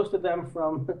 responses, most of them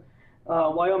from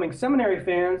Wyoming Seminary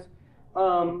fans.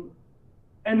 And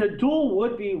the duel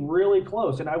would be really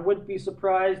close, and I wouldn't be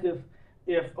surprised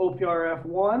if OPRF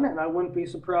won, and I wouldn't be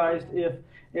surprised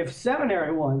if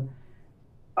Seminary won.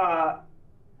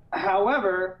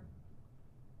 However,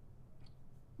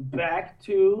 back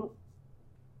to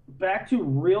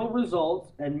real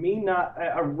results, and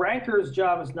a ranker's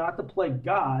job is not to play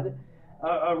God.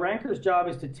 A ranker's job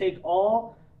is to take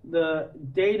all the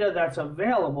data that's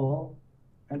available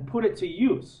and put it to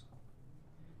use.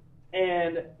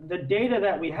 And the data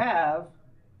that we have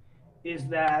is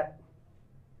that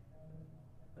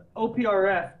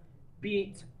OPRF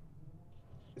beat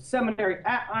Seminary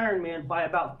at Ironman by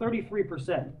about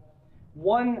 33%,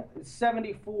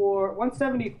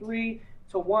 173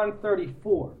 to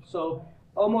 134, so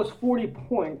almost 40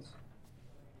 points.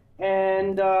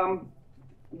 And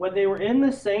when they were in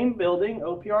the same building,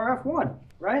 OPRF won,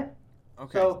 right?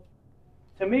 Okay. So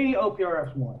to me,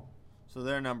 OPRF won. So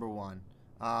they're number one.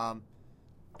 And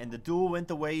the duel went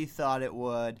the way you thought it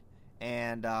would,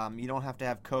 and you don't have to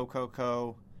have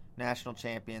co national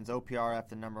champions, OPRF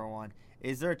the number one.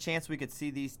 Is there a chance we could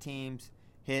see these teams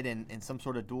hit in some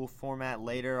sort of duel format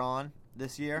later on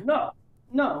this year? No,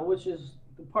 which is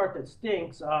the part that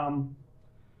stinks.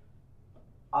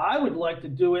 I would like to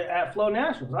do it at Flow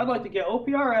Nationals. I'd like to get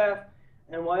OPRF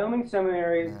and Wyoming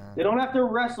Seminary. They don't have to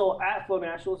wrestle at Flow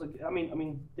Nationals. I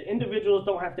mean, the individuals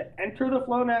don't have to enter the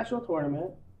Flow National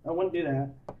tournament. I wouldn't do that.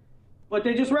 But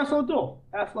they just wrestle a duel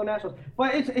at Flow Nationals.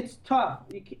 But it's tough.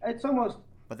 It's almost.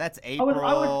 But that's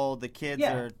April. The kids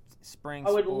are spring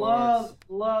sports. I would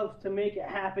love to make it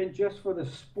happen just for the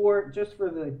sport, just for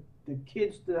the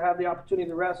kids to have the opportunity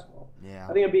to wrestle. Yeah.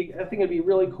 I think it'd be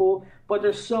really cool. But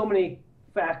there's so many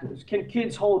factors. Can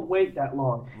kids hold weight that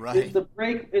long? Right. Is the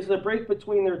break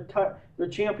between their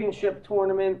championship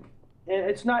tournament, and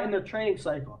it's not in their training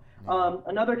cycle.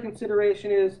 Another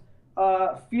consideration is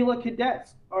FILA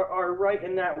cadets are right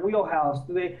in that wheelhouse.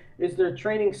 Is their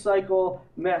training cycle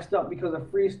messed up because of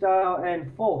freestyle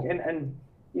and folk? And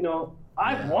you know,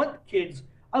 I want kids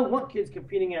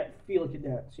competing at FILA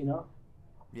cadets, you know?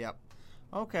 Yep.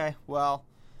 Okay. Well,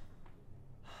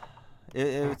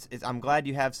 I'm glad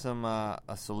you have a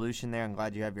solution there. I'm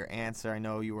glad you have your answer. I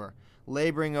know you were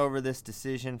laboring over this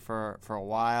decision for a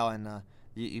while, and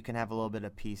you can have a little bit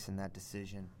of peace in that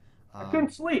decision. I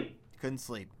couldn't sleep. Couldn't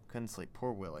sleep.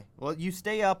 Poor Willie. Well, you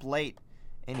stay up late,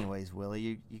 anyways,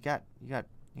 Willie. You got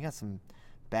some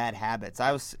bad habits.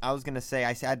 I was gonna say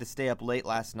I had to stay up late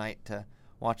last night to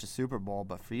watch the Super Bowl,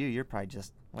 but for you, you're probably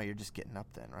you're just getting up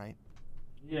then, right?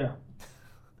 Yeah.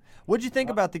 What'd you think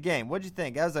about the game? What'd you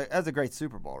think? That was a great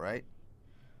Super Bowl, right?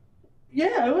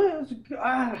 Yeah, it was.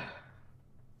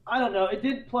 I don't know. It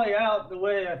didn't play out the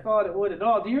way I thought it would at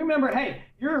all. Do you remember? Hey,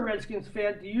 you're a Redskins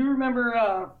fan. Do you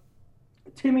remember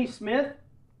Timmy Smith?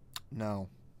 No.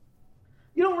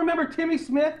 You don't remember Timmy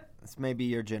Smith? This may be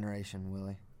your generation,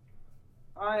 Willie.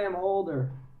 I am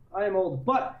older,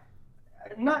 but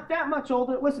not that much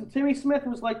older. Listen, Timmy Smith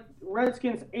was like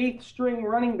Redskins' 8th string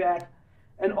running back,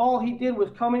 and all he did was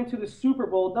come into the Super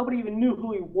Bowl. Nobody even knew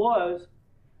who he was,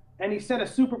 and he set a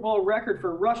Super Bowl record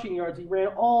for rushing yards. He ran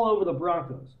all over the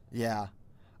Broncos. Yeah.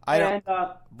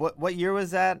 What year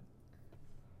was that?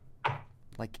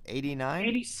 Like 89?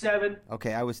 87.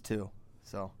 Okay, I was 2,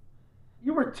 so.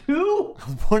 You were 2? I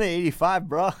was born in 85,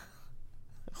 bro. Oh,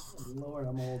 Lord,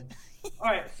 I'm old.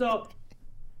 All right, so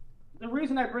the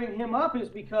reason I bring him up is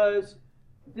because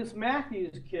this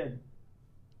Matthews kid,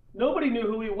 nobody knew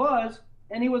who he was,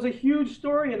 and he was a huge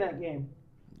story in that game.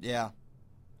 Yeah.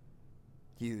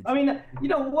 Huge. I mean, you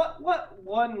know, what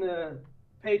won the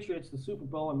Patriots the Super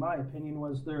Bowl, in my opinion,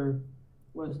 was their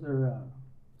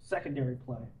secondary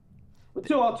play.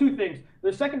 Well, two things.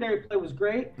 Their secondary play was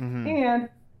great, and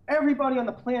everybody on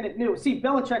the planet knew. See,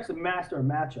 Belichick's a master of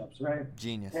matchups, right?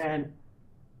 Genius. And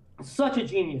such a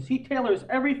genius. He tailors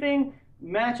everything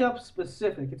matchup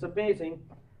specific. It's amazing.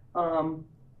 But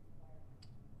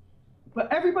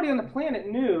everybody on the planet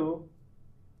knew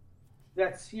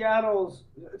that Seattle's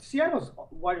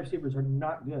wide receivers are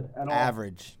not good at all.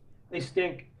 Average. They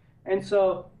stink. And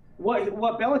so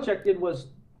what Belichick did was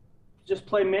just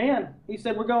play man. He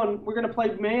said we're going to play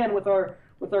man with our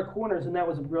corners, and that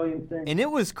was a brilliant thing. And it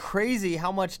was crazy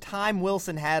how much time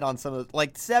Wilson had on some of those,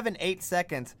 like 7-8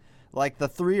 seconds. Like the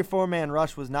 3 or 4 man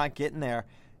rush was not getting there,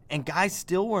 and guys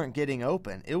still weren't getting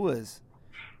open. It was,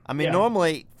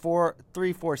 normally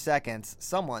 3-4 seconds,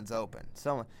 someone's open.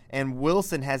 And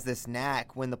Wilson has this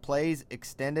knack when the play's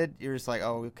extended. You're just like,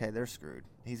 oh, okay, they're screwed.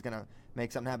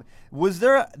 make something happen.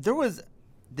 There was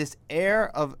this air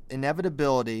of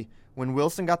inevitability when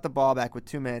Wilson got the ball back with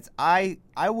 2 minutes. I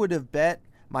would have bet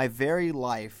my very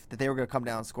life that they were going to come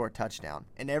down and score a touchdown,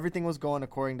 and everything was going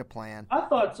according to plan. I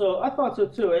thought so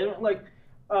too. And like,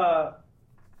 the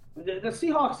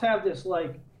Seahawks have this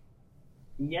like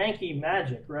Yankee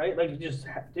magic, right? Like they just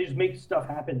make stuff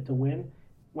happen to win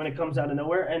when it comes out of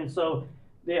nowhere. And so,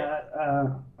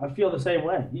 I feel the same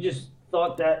way. You just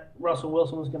thought that Russell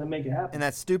Wilson was going to make it happen. And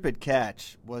that stupid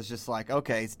catch was just like,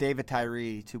 okay, it's David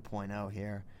Tyree 2.0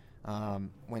 here.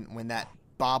 When that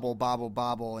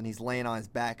bobble, and he's laying on his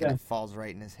back and it falls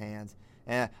right in his hands.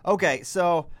 Okay,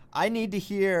 so I need to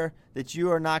hear that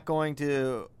you are not going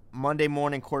to Monday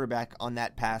morning quarterback on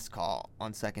that pass call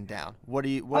on second down. What do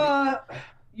you? My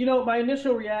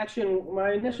initial reaction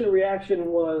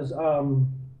was,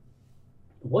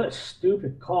 what a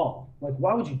stupid call. Like,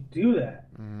 why would you do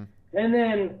that? Mm-hmm. And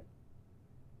then,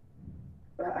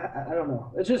 I don't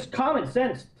know. It's just common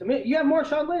sense to me. You have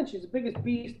Marshawn Lynch. He's the biggest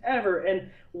beast ever. And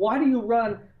why do you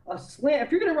run a slant? If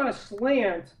you're going to run a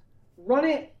slant, run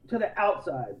it to the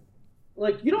outside.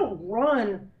 Like, you don't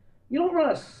run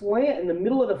a slant in the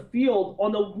middle of the field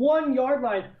on the 1 yard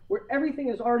line where everything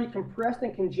is already compressed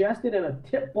and congested and a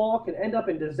tip ball can end up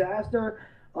in disaster.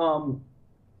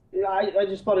 I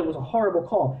just thought it was a horrible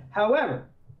call. However,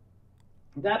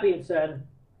 that being said,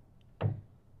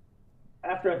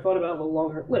 after I thought about it a little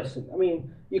longer, listen, I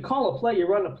mean, you call a play, you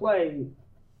run a play,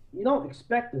 you don't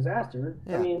expect disaster.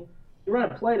 Yeah. I mean, you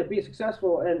run a play to be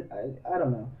successful, and I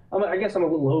don't know. I guess I'm a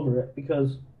little over it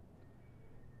because,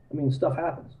 I mean, stuff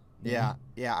happens. Yeah.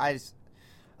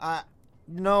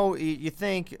 You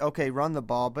think, okay, run the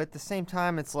ball, but at the same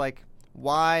time, it's like,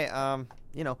 why,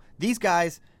 these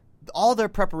guys, all their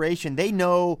preparation, they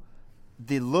know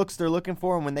the looks they're looking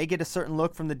for, and when they get a certain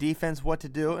look from the defense, what to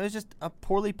do. It was just a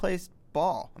poorly placed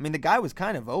ball. I mean, the guy was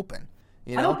kind of open.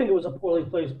 I don't think it was a poorly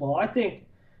placed ball. I think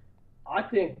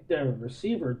the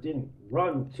receiver didn't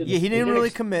run to the. Yeah, he didn't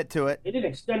really commit to it. He didn't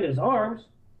extend his arms.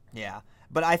 Yeah,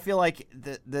 but I feel like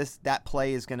that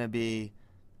play is going to be,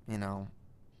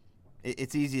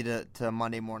 it's easy to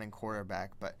Monday morning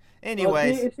quarterback. But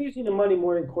anyways, it's easy to Monday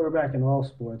morning quarterback in all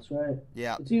sports, right?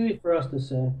 Yeah, it's easy for us to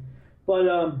say,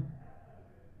 but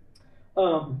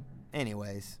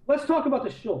anyways, let's talk about the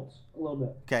Schultz a little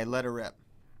bit. Okay, let her rip.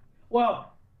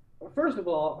 Well, first of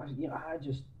all,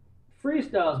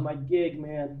 freestyle is my gig,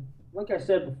 man. Like I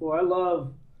said before, I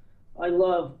love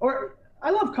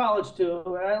college too,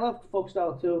 and I love folk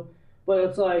style too. But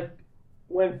it's like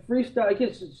when freestyle, it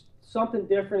gets something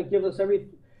different. It gives us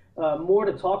more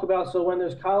to talk about. So when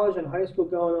there's college and high school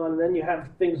going on, and then you have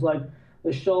things like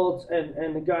the Schultz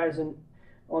and the guys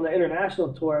on the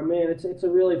international tour, man, it's a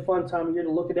really fun time of year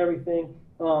to look at everything.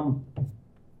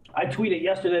 I tweeted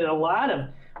yesterday that a lot of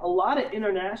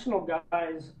international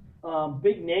guys,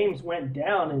 big names, went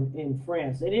down in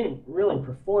France. They didn't really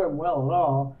perform well at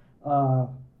all.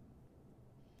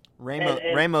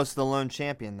 Ramos, the lone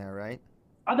champion there, right?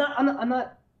 I'm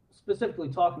not specifically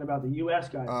talking about the U.S.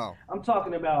 guys. Oh. I'm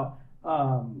talking about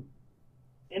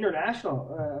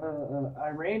international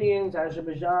Iranians,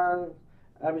 Azerbaijanis.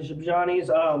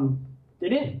 They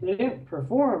didn't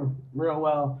perform real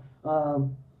well.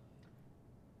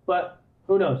 But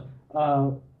who knows?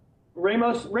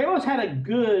 Ramos had a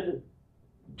good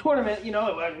tournament.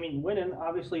 I mean, winning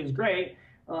obviously is great,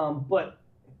 but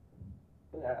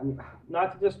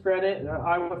not to discredit.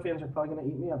 Iowa fans are probably going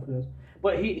to eat me up for this,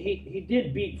 but he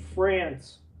did beat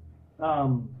France,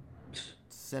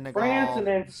 Senegal, and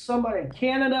then somebody,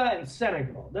 Canada and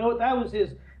Senegal. That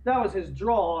was his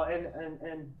draw,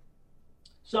 and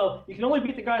so you can only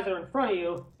beat the guys that are in front of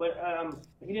you, but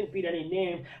he didn't beat any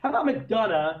names. How about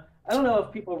McDonough? I don't know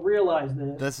if people realize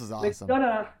this. This is awesome.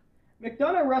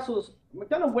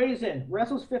 McDonough weighs in,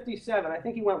 wrestles 57. I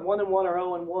think he went 1-1 or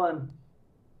 0-1.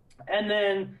 And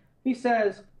then he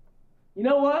says, you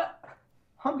know what?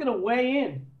 I'm going to weigh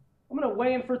in. I'm going to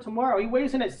weigh in for tomorrow. He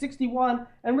weighs in at 61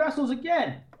 and wrestles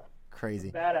again.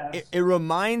 Crazy. Badass. It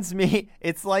reminds me,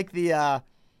 it's like the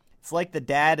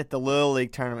dad at the Little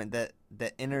League tournament that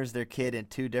enters their kid in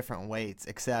 2 different weights,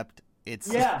 except it's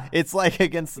like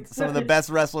against some of the best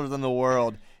wrestlers in the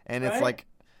world, and it's like,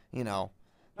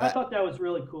 I thought that was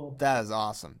really cool. That is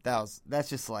awesome. That's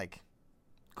just like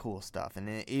cool stuff.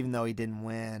 And even though he didn't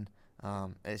win,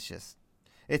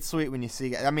 it's sweet when you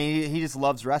see. I mean, he just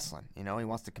loves wrestling. He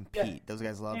wants to compete. Yeah. Those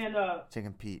guys love to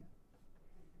compete.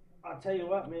 I'll tell you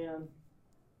what, man.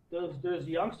 Those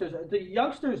youngsters. The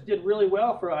youngsters did really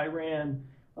well for Iran.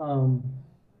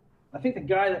 I think the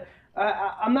guy that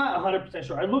I'm not 100%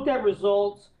 sure. I looked at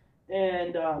results,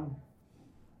 and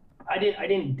I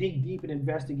didn't dig deep and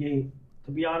investigate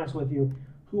to be honest with you,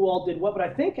 who all did what. But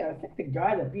I think the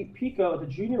guy that beat Pico at the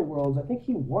Junior Worlds, I think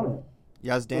he won it.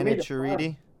 Yazdani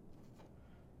Charidi?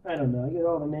 I don't know. I get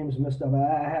all the names messed up.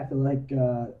 I have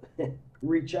to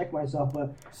recheck myself.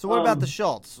 But so what about the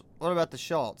Schultz? What about the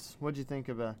Schultz? What did you think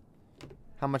about?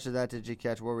 How much of that did you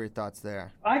catch? What were your thoughts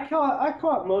there? I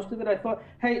caught most of it. I thought,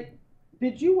 hey,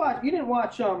 did you watch? You didn't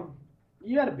watch.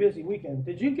 You had a busy weekend.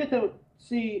 Did you get to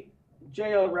see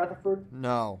J.O. Rutherford?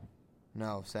 No,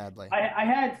 sadly. I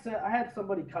had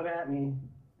somebody come at me.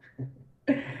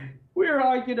 We were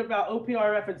arguing about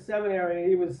OPRF and seminary, and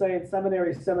he was saying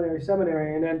seminary,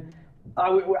 and then I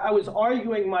was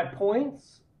arguing my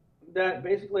points that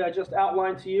basically I just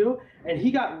outlined to you, and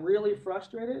he got really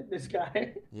frustrated, this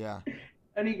guy. Yeah.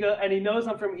 And he knows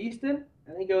I'm from Easton,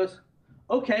 and he goes,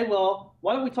 okay, well,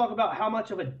 why don't we talk about how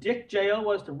much of a dick J.O.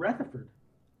 was to Rutherford?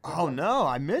 Oh, no,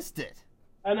 I missed it.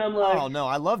 And I'm like... Oh, no,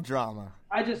 I love drama.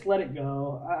 I just let it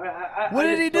go. What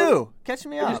did he do? Catch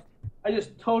me up. I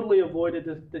just totally avoided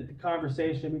the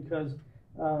conversation because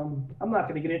I'm not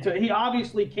going to get into it. He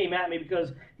obviously came at me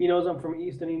because he knows I'm from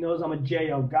Easton. He knows I'm a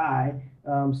J.O. guy.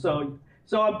 So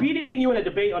I'm beating you in a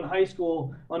debate on high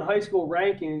school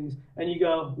rankings, and you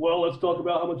go, well, let's talk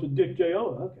about how much of dick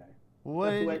J.O. Okay.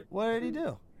 What did he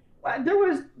do? There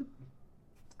was,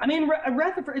 I mean,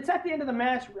 Rutherford. It's at the end of the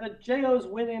match. J.O.'s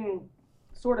winning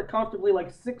sort of comfortably,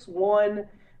 like 6-1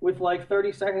 with like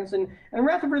 30 seconds, and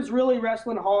Rutherford's really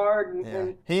wrestling hard.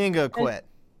 And he ain't gonna quit.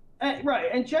 Right,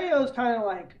 and J.O.'s kind of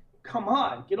like, come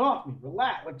on, get off me,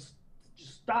 relax, like just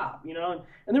stop, you know.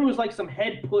 And there was like some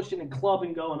head pushing and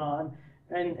clubbing going on,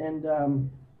 and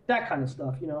that kind of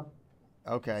stuff, you know.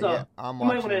 Okay, so yeah, I'm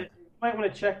watching. You might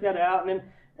want to check that out, and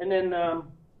then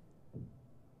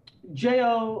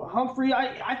J.O. Humphrey,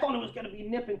 I thought it was going to be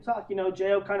nip and tuck, you know.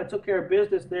 J.O. kind of took care of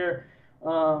business there.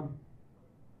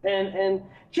 And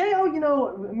J.O., you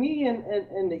know, me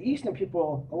and the Easton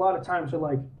people a lot of times are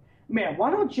like, man,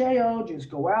 why don't J.O. just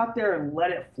go out there and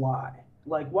let it fly?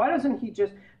 Like, why doesn't he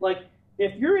just, like,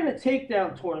 if you're in a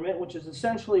takedown tournament, which is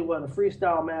essentially what a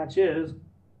freestyle match is,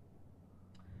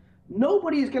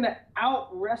 nobody's going to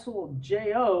out-wrestle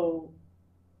J.O.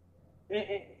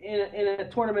 in a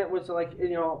tournament with, like,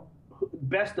 you know,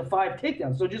 best of 5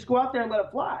 takedowns. So just go out there and let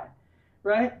it fly,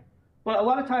 right? But a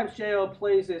lot of times J.O.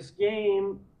 plays this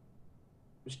game,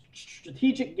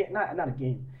 strategic, not a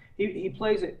game. He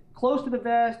plays it close to the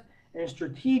vest and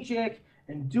strategic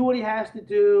and do what he has to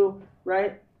do,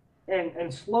 right?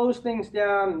 And slows things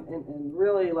down and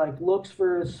really like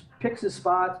picks his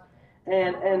spots.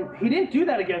 And he didn't do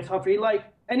that against Humphrey.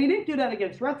 And he didn't do that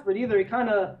against Rutherford either. He kind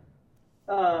of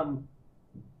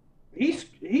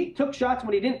he took shots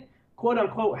when he didn't quote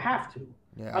unquote have to.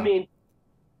 Yeah. I mean,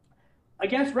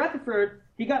 against Rutherford,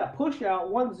 he got a push out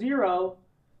 1-0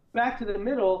 back to the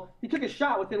middle. He took a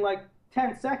shot within like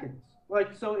 10 seconds.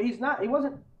 Like, so he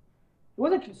wasn't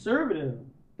conservative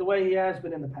the way he has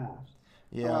been in the past.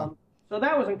 Yeah. So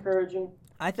that was encouraging.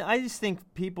 I just think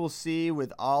people see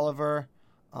with Oliver,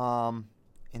 and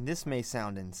this may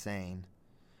sound insane,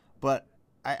 but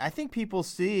I think people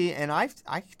see, and I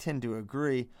tend to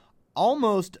agree,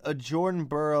 almost a Jordan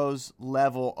Burroughs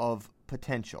level of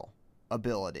potential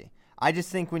ability. I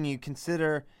just think when you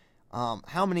consider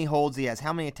how many holds he has,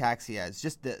 how many attacks he has,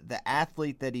 just the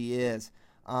athlete that he is,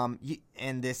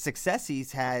 and the success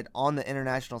he's had on the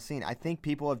international scene, I think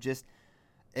people have just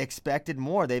expected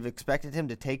more. They've expected him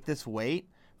to take this weight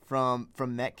from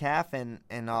Metcalf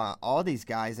and all these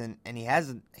guys, and he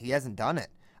hasn't done it.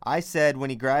 I said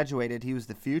when he graduated he was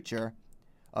the future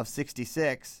of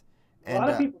 66. And, a lot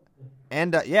of people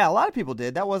did. Yeah, a lot of people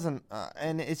did. That wasn't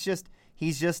and it's just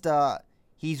he's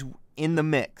in the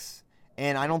mix.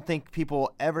 And I don't think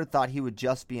people ever thought he would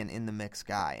just be an in-the-mix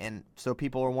guy. And so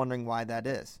people are wondering why that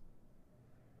is.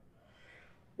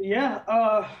 Yeah,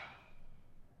 I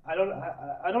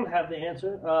don't have the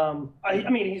answer. I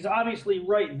mean, he's obviously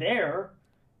right there.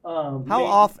 How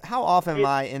often am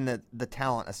I in the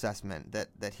talent assessment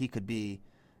that he could be?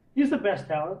 He's the best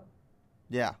talent.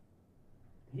 Yeah.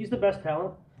 He's the best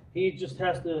talent. He just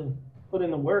has to put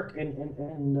in the work and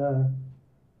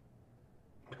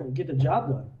get the job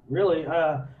done. Really,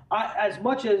 as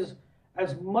much as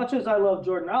I love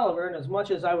Jordan Oliver, and as much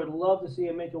as I would love to see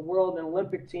him make a world and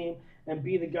Olympic team and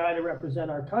be the guy to represent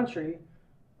our country,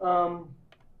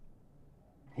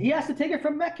 he has to take it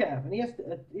from Metcalf, and he has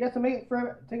to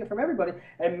take it from everybody.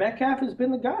 And Metcalf has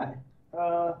been the guy,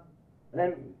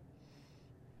 and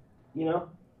you know,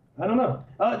 I don't know.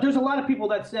 There's a lot of people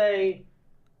that say.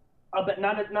 But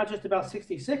not just about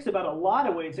 66, about a lot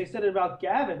of weights. They said it about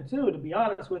Gavin, too, to be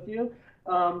honest with you.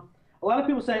 A lot of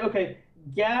people say, okay,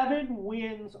 Gavin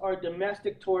wins our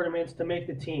domestic tournaments to make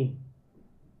the team.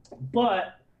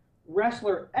 But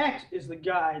wrestler X is the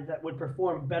guy that would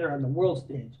perform better on the world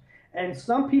stage. And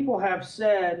some people have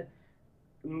said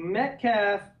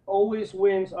Metcalf always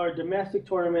wins our domestic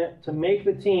tournament to make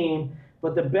the team,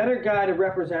 but the better guy to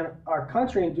represent our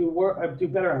country and do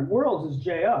better at Worlds is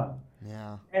Jo.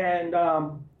 Yeah. And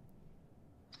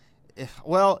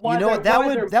well, you know what, that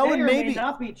would maybe may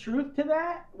not be truth to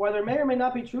that. Why there may or may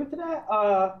not be truth to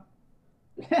that.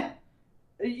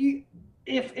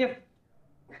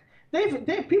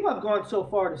 If people have gone so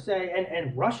far to say,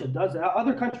 and Russia does it,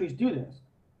 other countries do this,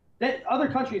 that other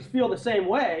countries feel the same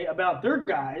way about their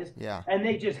guys, yeah, and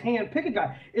they just hand pick a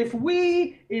guy. If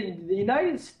we in the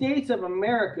United States of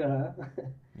America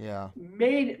yeah,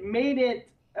 made it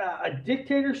a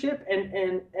dictatorship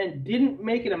and didn't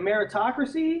make it a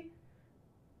meritocracy,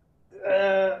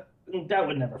 that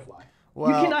would never fly. Well,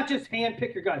 you cannot just hand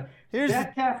pick your guys.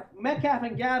 Metcalf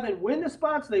and Gavin win the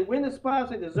spots. They win the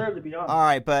spots. They deserve to be on. All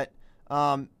right, but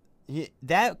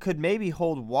that could maybe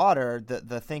hold water.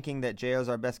 The thinking that Jo's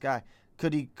our best guy.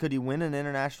 Could he win an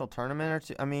international tournament or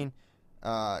two? I mean,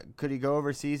 could he go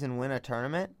overseas and win a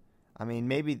tournament? I mean,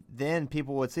 maybe then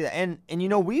people would see that. And you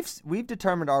know, we've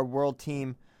determined our world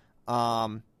team.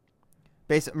 Remember,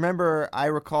 I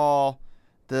recall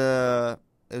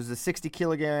it was the 60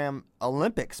 kilogram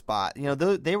Olympic spot. You know,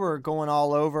 they were going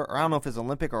all over. Or I don't know if it's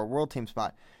Olympic or a world team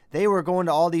spot. They were going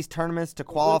to all these tournaments to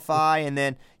qualify, and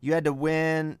then you had to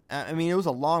win. I mean, it was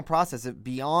a long process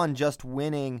beyond just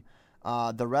winning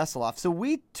the wrestle-off. So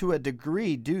we, to a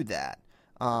degree, do that.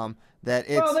 But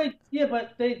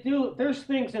they do. There's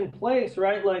things in place,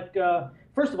 right? Like,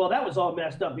 first of all, that was all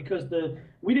messed up because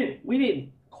we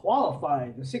didn't qualify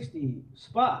the 60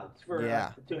 spots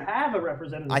to have a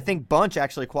representative. I think Bunch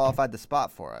actually qualified the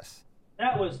spot for us.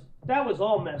 That was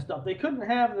all messed up. They couldn't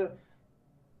have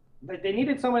they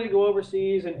needed somebody to go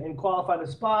overseas and qualify the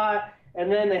spot,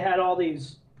 and then they had all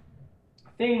these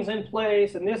things in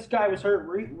place, and this guy was hurt.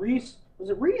 Reese, was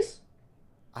it Reese?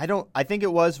 I think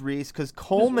it was Reese because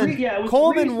Coleman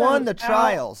Reese won the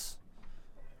trials.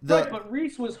 Right, but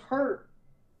Reese was hurt.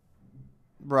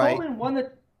 Right.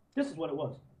 This is what it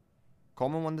was.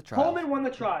 Coleman won the trials. Coleman won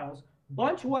the trials.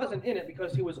 Bunch wasn't in it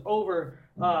because he was over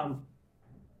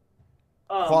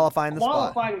qualifying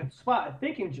the spot, I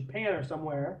think in Japan or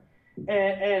somewhere.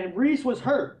 And Reese was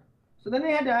hurt. So then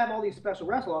they had to have all these special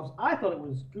wrestle-offs. I thought it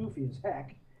was goofy as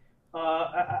heck.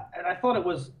 And I thought it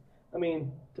was, I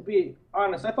mean, to be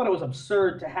honest, I thought it was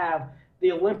absurd to have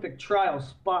the Olympic trial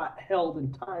spot held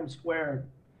in Times Square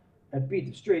at Beat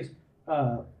the Streets.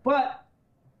 But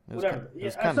whatever. It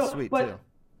was kind of sweet, too.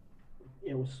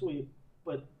 Yeah, it was sweet.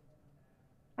 But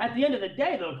at the end of the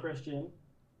day, though, Christian,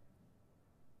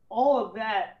 all of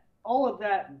that,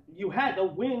 you had to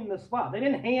win the spot. They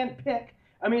didn't hand pick.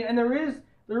 I mean, and there is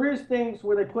things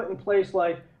where they put in place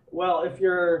like, well, if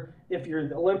you're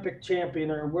the Olympic champion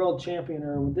or world champion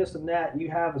or this and that, you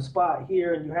have a spot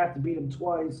here and you have to beat them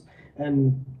twice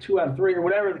and 2 out of 3 or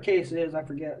whatever the case is. I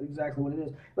forget exactly what it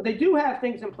is. But they do have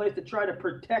things in place to try to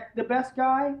protect the best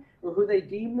guy or who they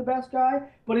deem the best guy.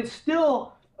 But it's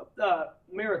still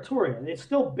meritorious. It's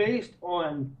still based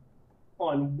on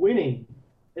winning.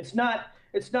 It's not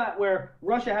where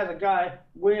Russia has a guy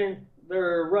win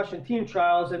their Russian team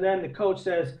trials and then the coach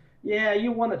says, yeah,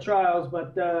 you won the trials,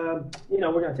 but we're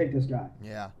going to take this guy.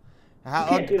 Yeah.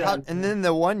 And then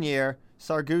the one year,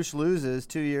 Sargush loses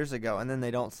 2 years ago, and then they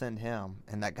don't send him,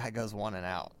 and that guy goes 1 and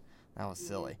out. That was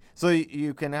silly. So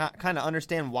you can kind of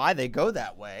understand why they go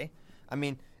that way. I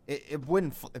mean, it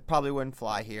probably wouldn't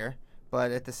fly here,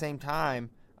 but at the same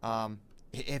time,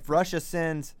 if Russia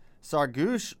sends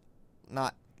Sargush,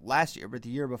 not last year, but the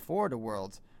year before to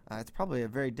Worlds, it's probably a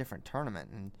very different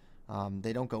tournament, and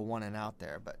they don't go 1 and out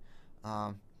there, but.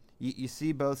 You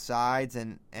see both sides,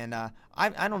 and I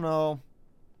don't know.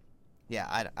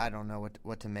 Yeah, I don't know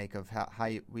what to make of how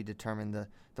we determine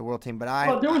the world team.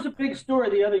 But there was a big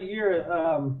story the other year.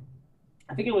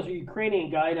 I think it was a Ukrainian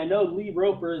guy, and I know Lee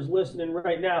Roper is listening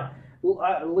right now.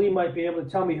 Lee might be able to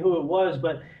tell me who it was,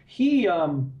 but he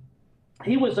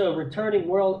was a returning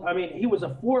world. I mean, he was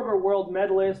a former world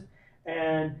medalist,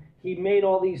 and he made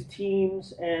all these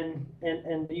teams, and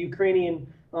the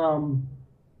Ukrainian.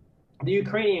 The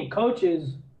Ukrainian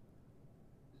coaches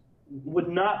would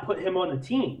not put him on the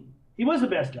team. He was the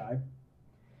best guy.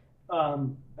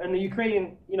 And the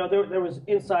Ukrainian, there was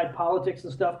inside politics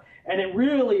and stuff, and it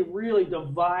really, really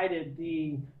divided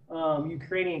the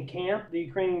Ukrainian camp, the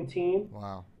Ukrainian team.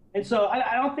 Wow. And so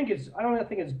I don't think it's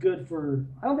good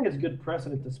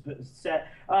precedent to set,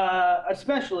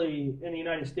 especially in the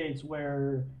United States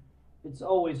where it's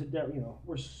always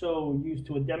we're so used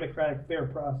to a democratic, fair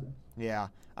process. Yeah.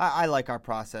 I like our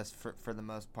process for the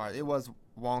most part. It was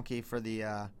wonky for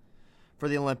the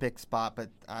Olympic spot, but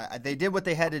they did what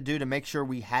they had to do to make sure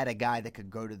we had a guy that could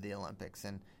go to the Olympics,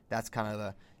 and that's kind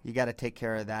of you got to take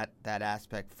care of that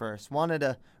aspect first.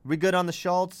 We good on the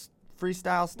Schultz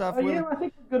freestyle stuff? Yeah, I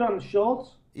think we're good on the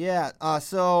Schultz. Yeah.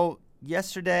 So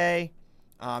yesterday,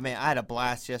 man, I had a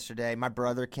blast yesterday. My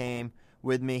brother came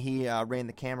with me. He ran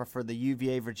the camera for the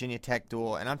UVA Virginia Tech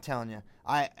duel, and I'm telling you,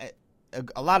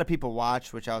 a lot of people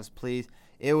watched, which I was pleased.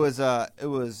 It was a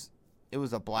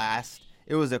blast.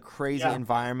 It was a crazy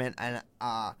environment, and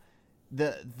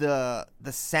the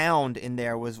sound in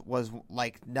there was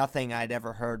like nothing I'd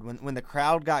ever heard. When the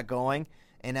crowd got going,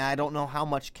 and I don't know how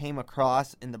much came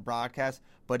across in the broadcast,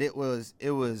 but it was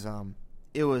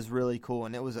really cool,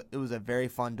 and it was a very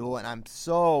fun duel, and I'm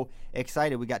so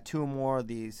excited. We got two more of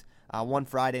these, one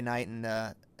Friday night and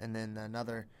then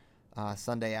another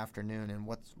Sunday afternoon, and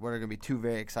what are going to be two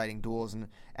very exciting duels. And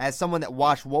as someone that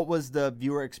watched, what was the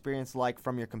viewer experience like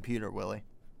from your computer, Willie?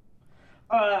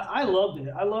 I loved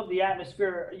it. I loved the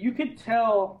atmosphere. You could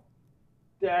tell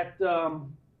that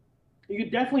you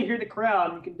could definitely hear the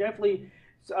crowd. You could definitely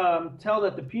tell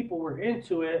that the people were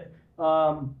into it.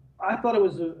 I thought it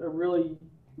was a really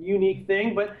unique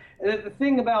thing. But the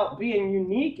thing about being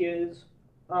unique is,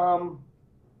 all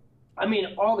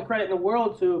the credit in the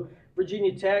world to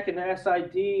Virginia Tech and the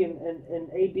SID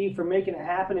and AD for making it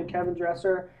happen, and Kevin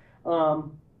Dresser.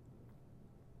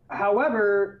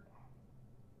 However,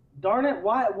 darn it,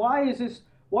 why is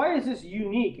this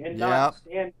unique and not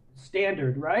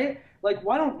standard, right? Like,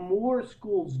 why don't more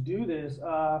schools do this?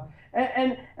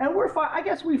 And we're I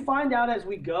guess we find out as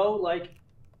we go, like,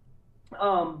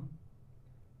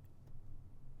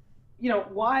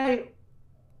 why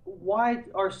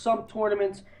are some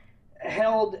tournaments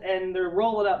held and they're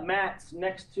rolling up mats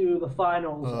next to the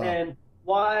finals, and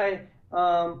why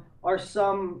are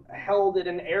some held in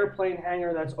an airplane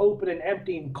hangar that's open and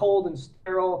empty and cold and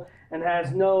sterile and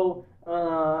has no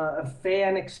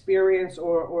fan experience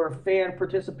or fan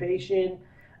participation,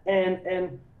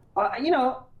 and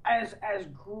as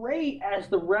great as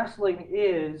the wrestling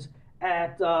is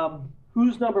at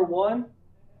Who's Number One,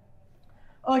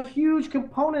 a huge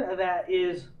component of that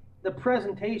is the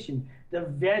presentation, the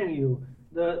venue,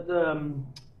 the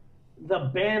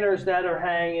banners that are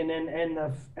hanging, and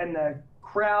the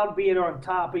crowd being on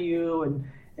top of you,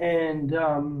 and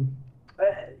a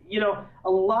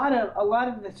lot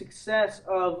of the success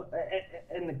of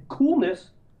and the coolness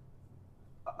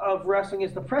of wrestling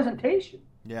is the presentation.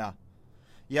 Yeah.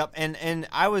 Yep. And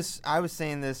I was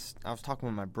saying this. I was talking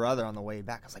with my brother on the way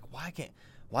back. I was like,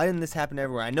 why didn't this happen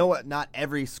everywhere? I know not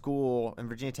every school, and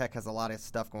Virginia Tech has a lot of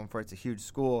stuff going for it. It's a huge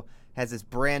school, has this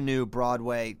brand new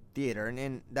Broadway theater,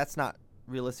 and that's not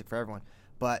realistic for everyone.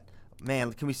 But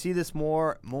man, can we see this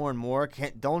more and more?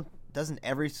 Doesn't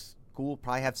every school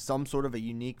probably have some sort of a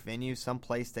unique venue, some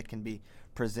place that can be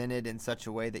presented in such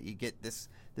a way that you get this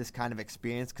kind of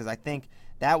experience? Because I think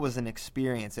that was an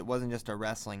experience. It wasn't just a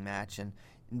wrestling match, and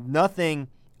nothing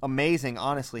amazing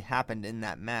honestly happened in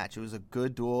that match. It was a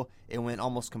good duel. It went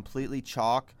almost completely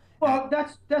chalk. Well,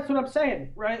 that's what I'm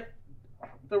saying, right?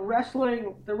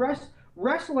 Wrestling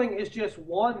is just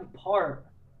one part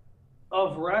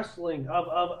of wrestling,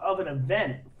 of an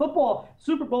event. Football,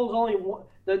 Super Bowl is only one,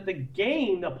 the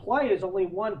game, the play is only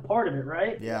one part of it,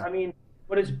 right? Yeah. I mean,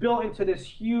 but it's built into this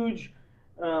huge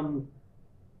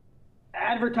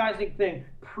advertising thing,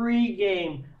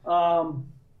 pre-game,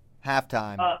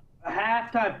 halftime,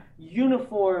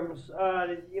 uniforms,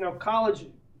 college,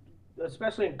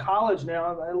 especially in college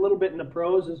now, a little bit in the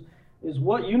pros, is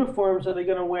what uniforms are they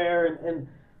going to wear, and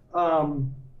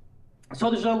so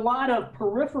there's a lot of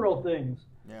peripheral things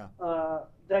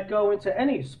that go into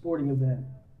any sporting event.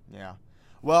 Yeah.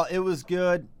 Well, it was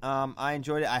good. I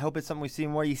enjoyed it. I hope it's something we see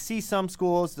more. You see some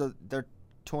schools, they're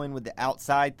toying with the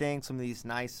outside thing, some of these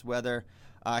nice weather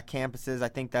campuses. I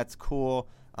think that's cool.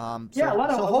 A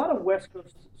lot of West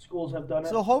Coast schools have done it.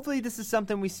 So hopefully this is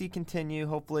something we see continue.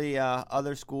 Hopefully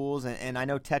other schools, and I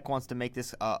know Tech wants to make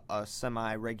this a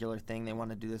semi-regular thing. They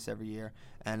want to do this every year.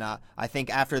 And I think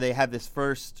after they have this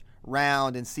first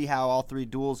round and see how all three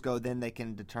duels go, then they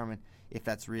can determine if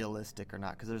that's realistic or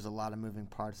not, because there's a lot of moving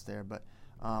parts there. But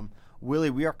Willie,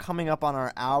 we are coming up on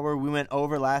our hour. We went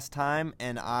over last time,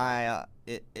 and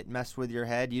it messed with your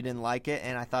head. You didn't like it,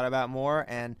 and I thought about more,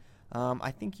 and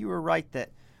I think you were right that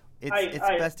it's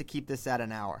best to keep this at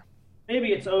an hour.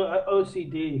 Maybe it's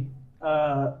OCD.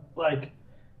 Like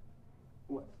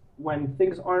when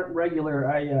things aren't regular,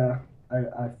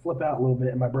 I flip out a little bit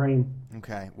in my brain.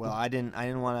 Okay. Well, I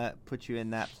didn't want to put you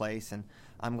in that place, and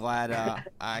I'm glad.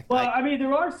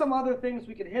 There are some other things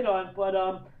we could hit on,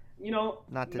 but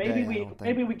Not today, maybe I we don't think.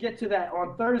 maybe we get to that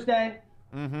on Thursday.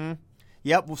 Mm-hmm.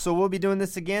 Yep, so we'll be doing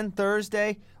this again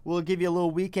Thursday. We'll give you a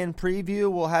little weekend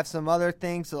preview. We'll have some other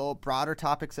things, a little broader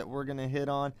topics that we're going to hit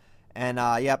on. And,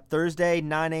 Thursday,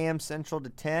 9 a.m. Central to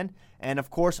 10. And,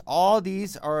 of course, all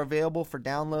these are available for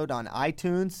download on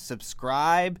iTunes.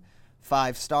 Subscribe,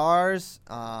 5 stars,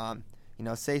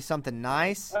 say something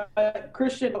nice.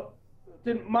 Christian,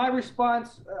 my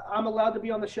response, I'm allowed to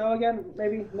be on the show again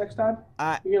maybe next time?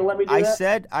 You're going to let me do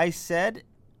that? I said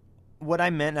what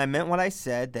I meant, and I meant what I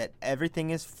said, that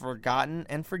everything is forgotten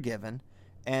and forgiven,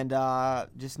 and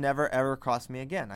just never, ever cross me again.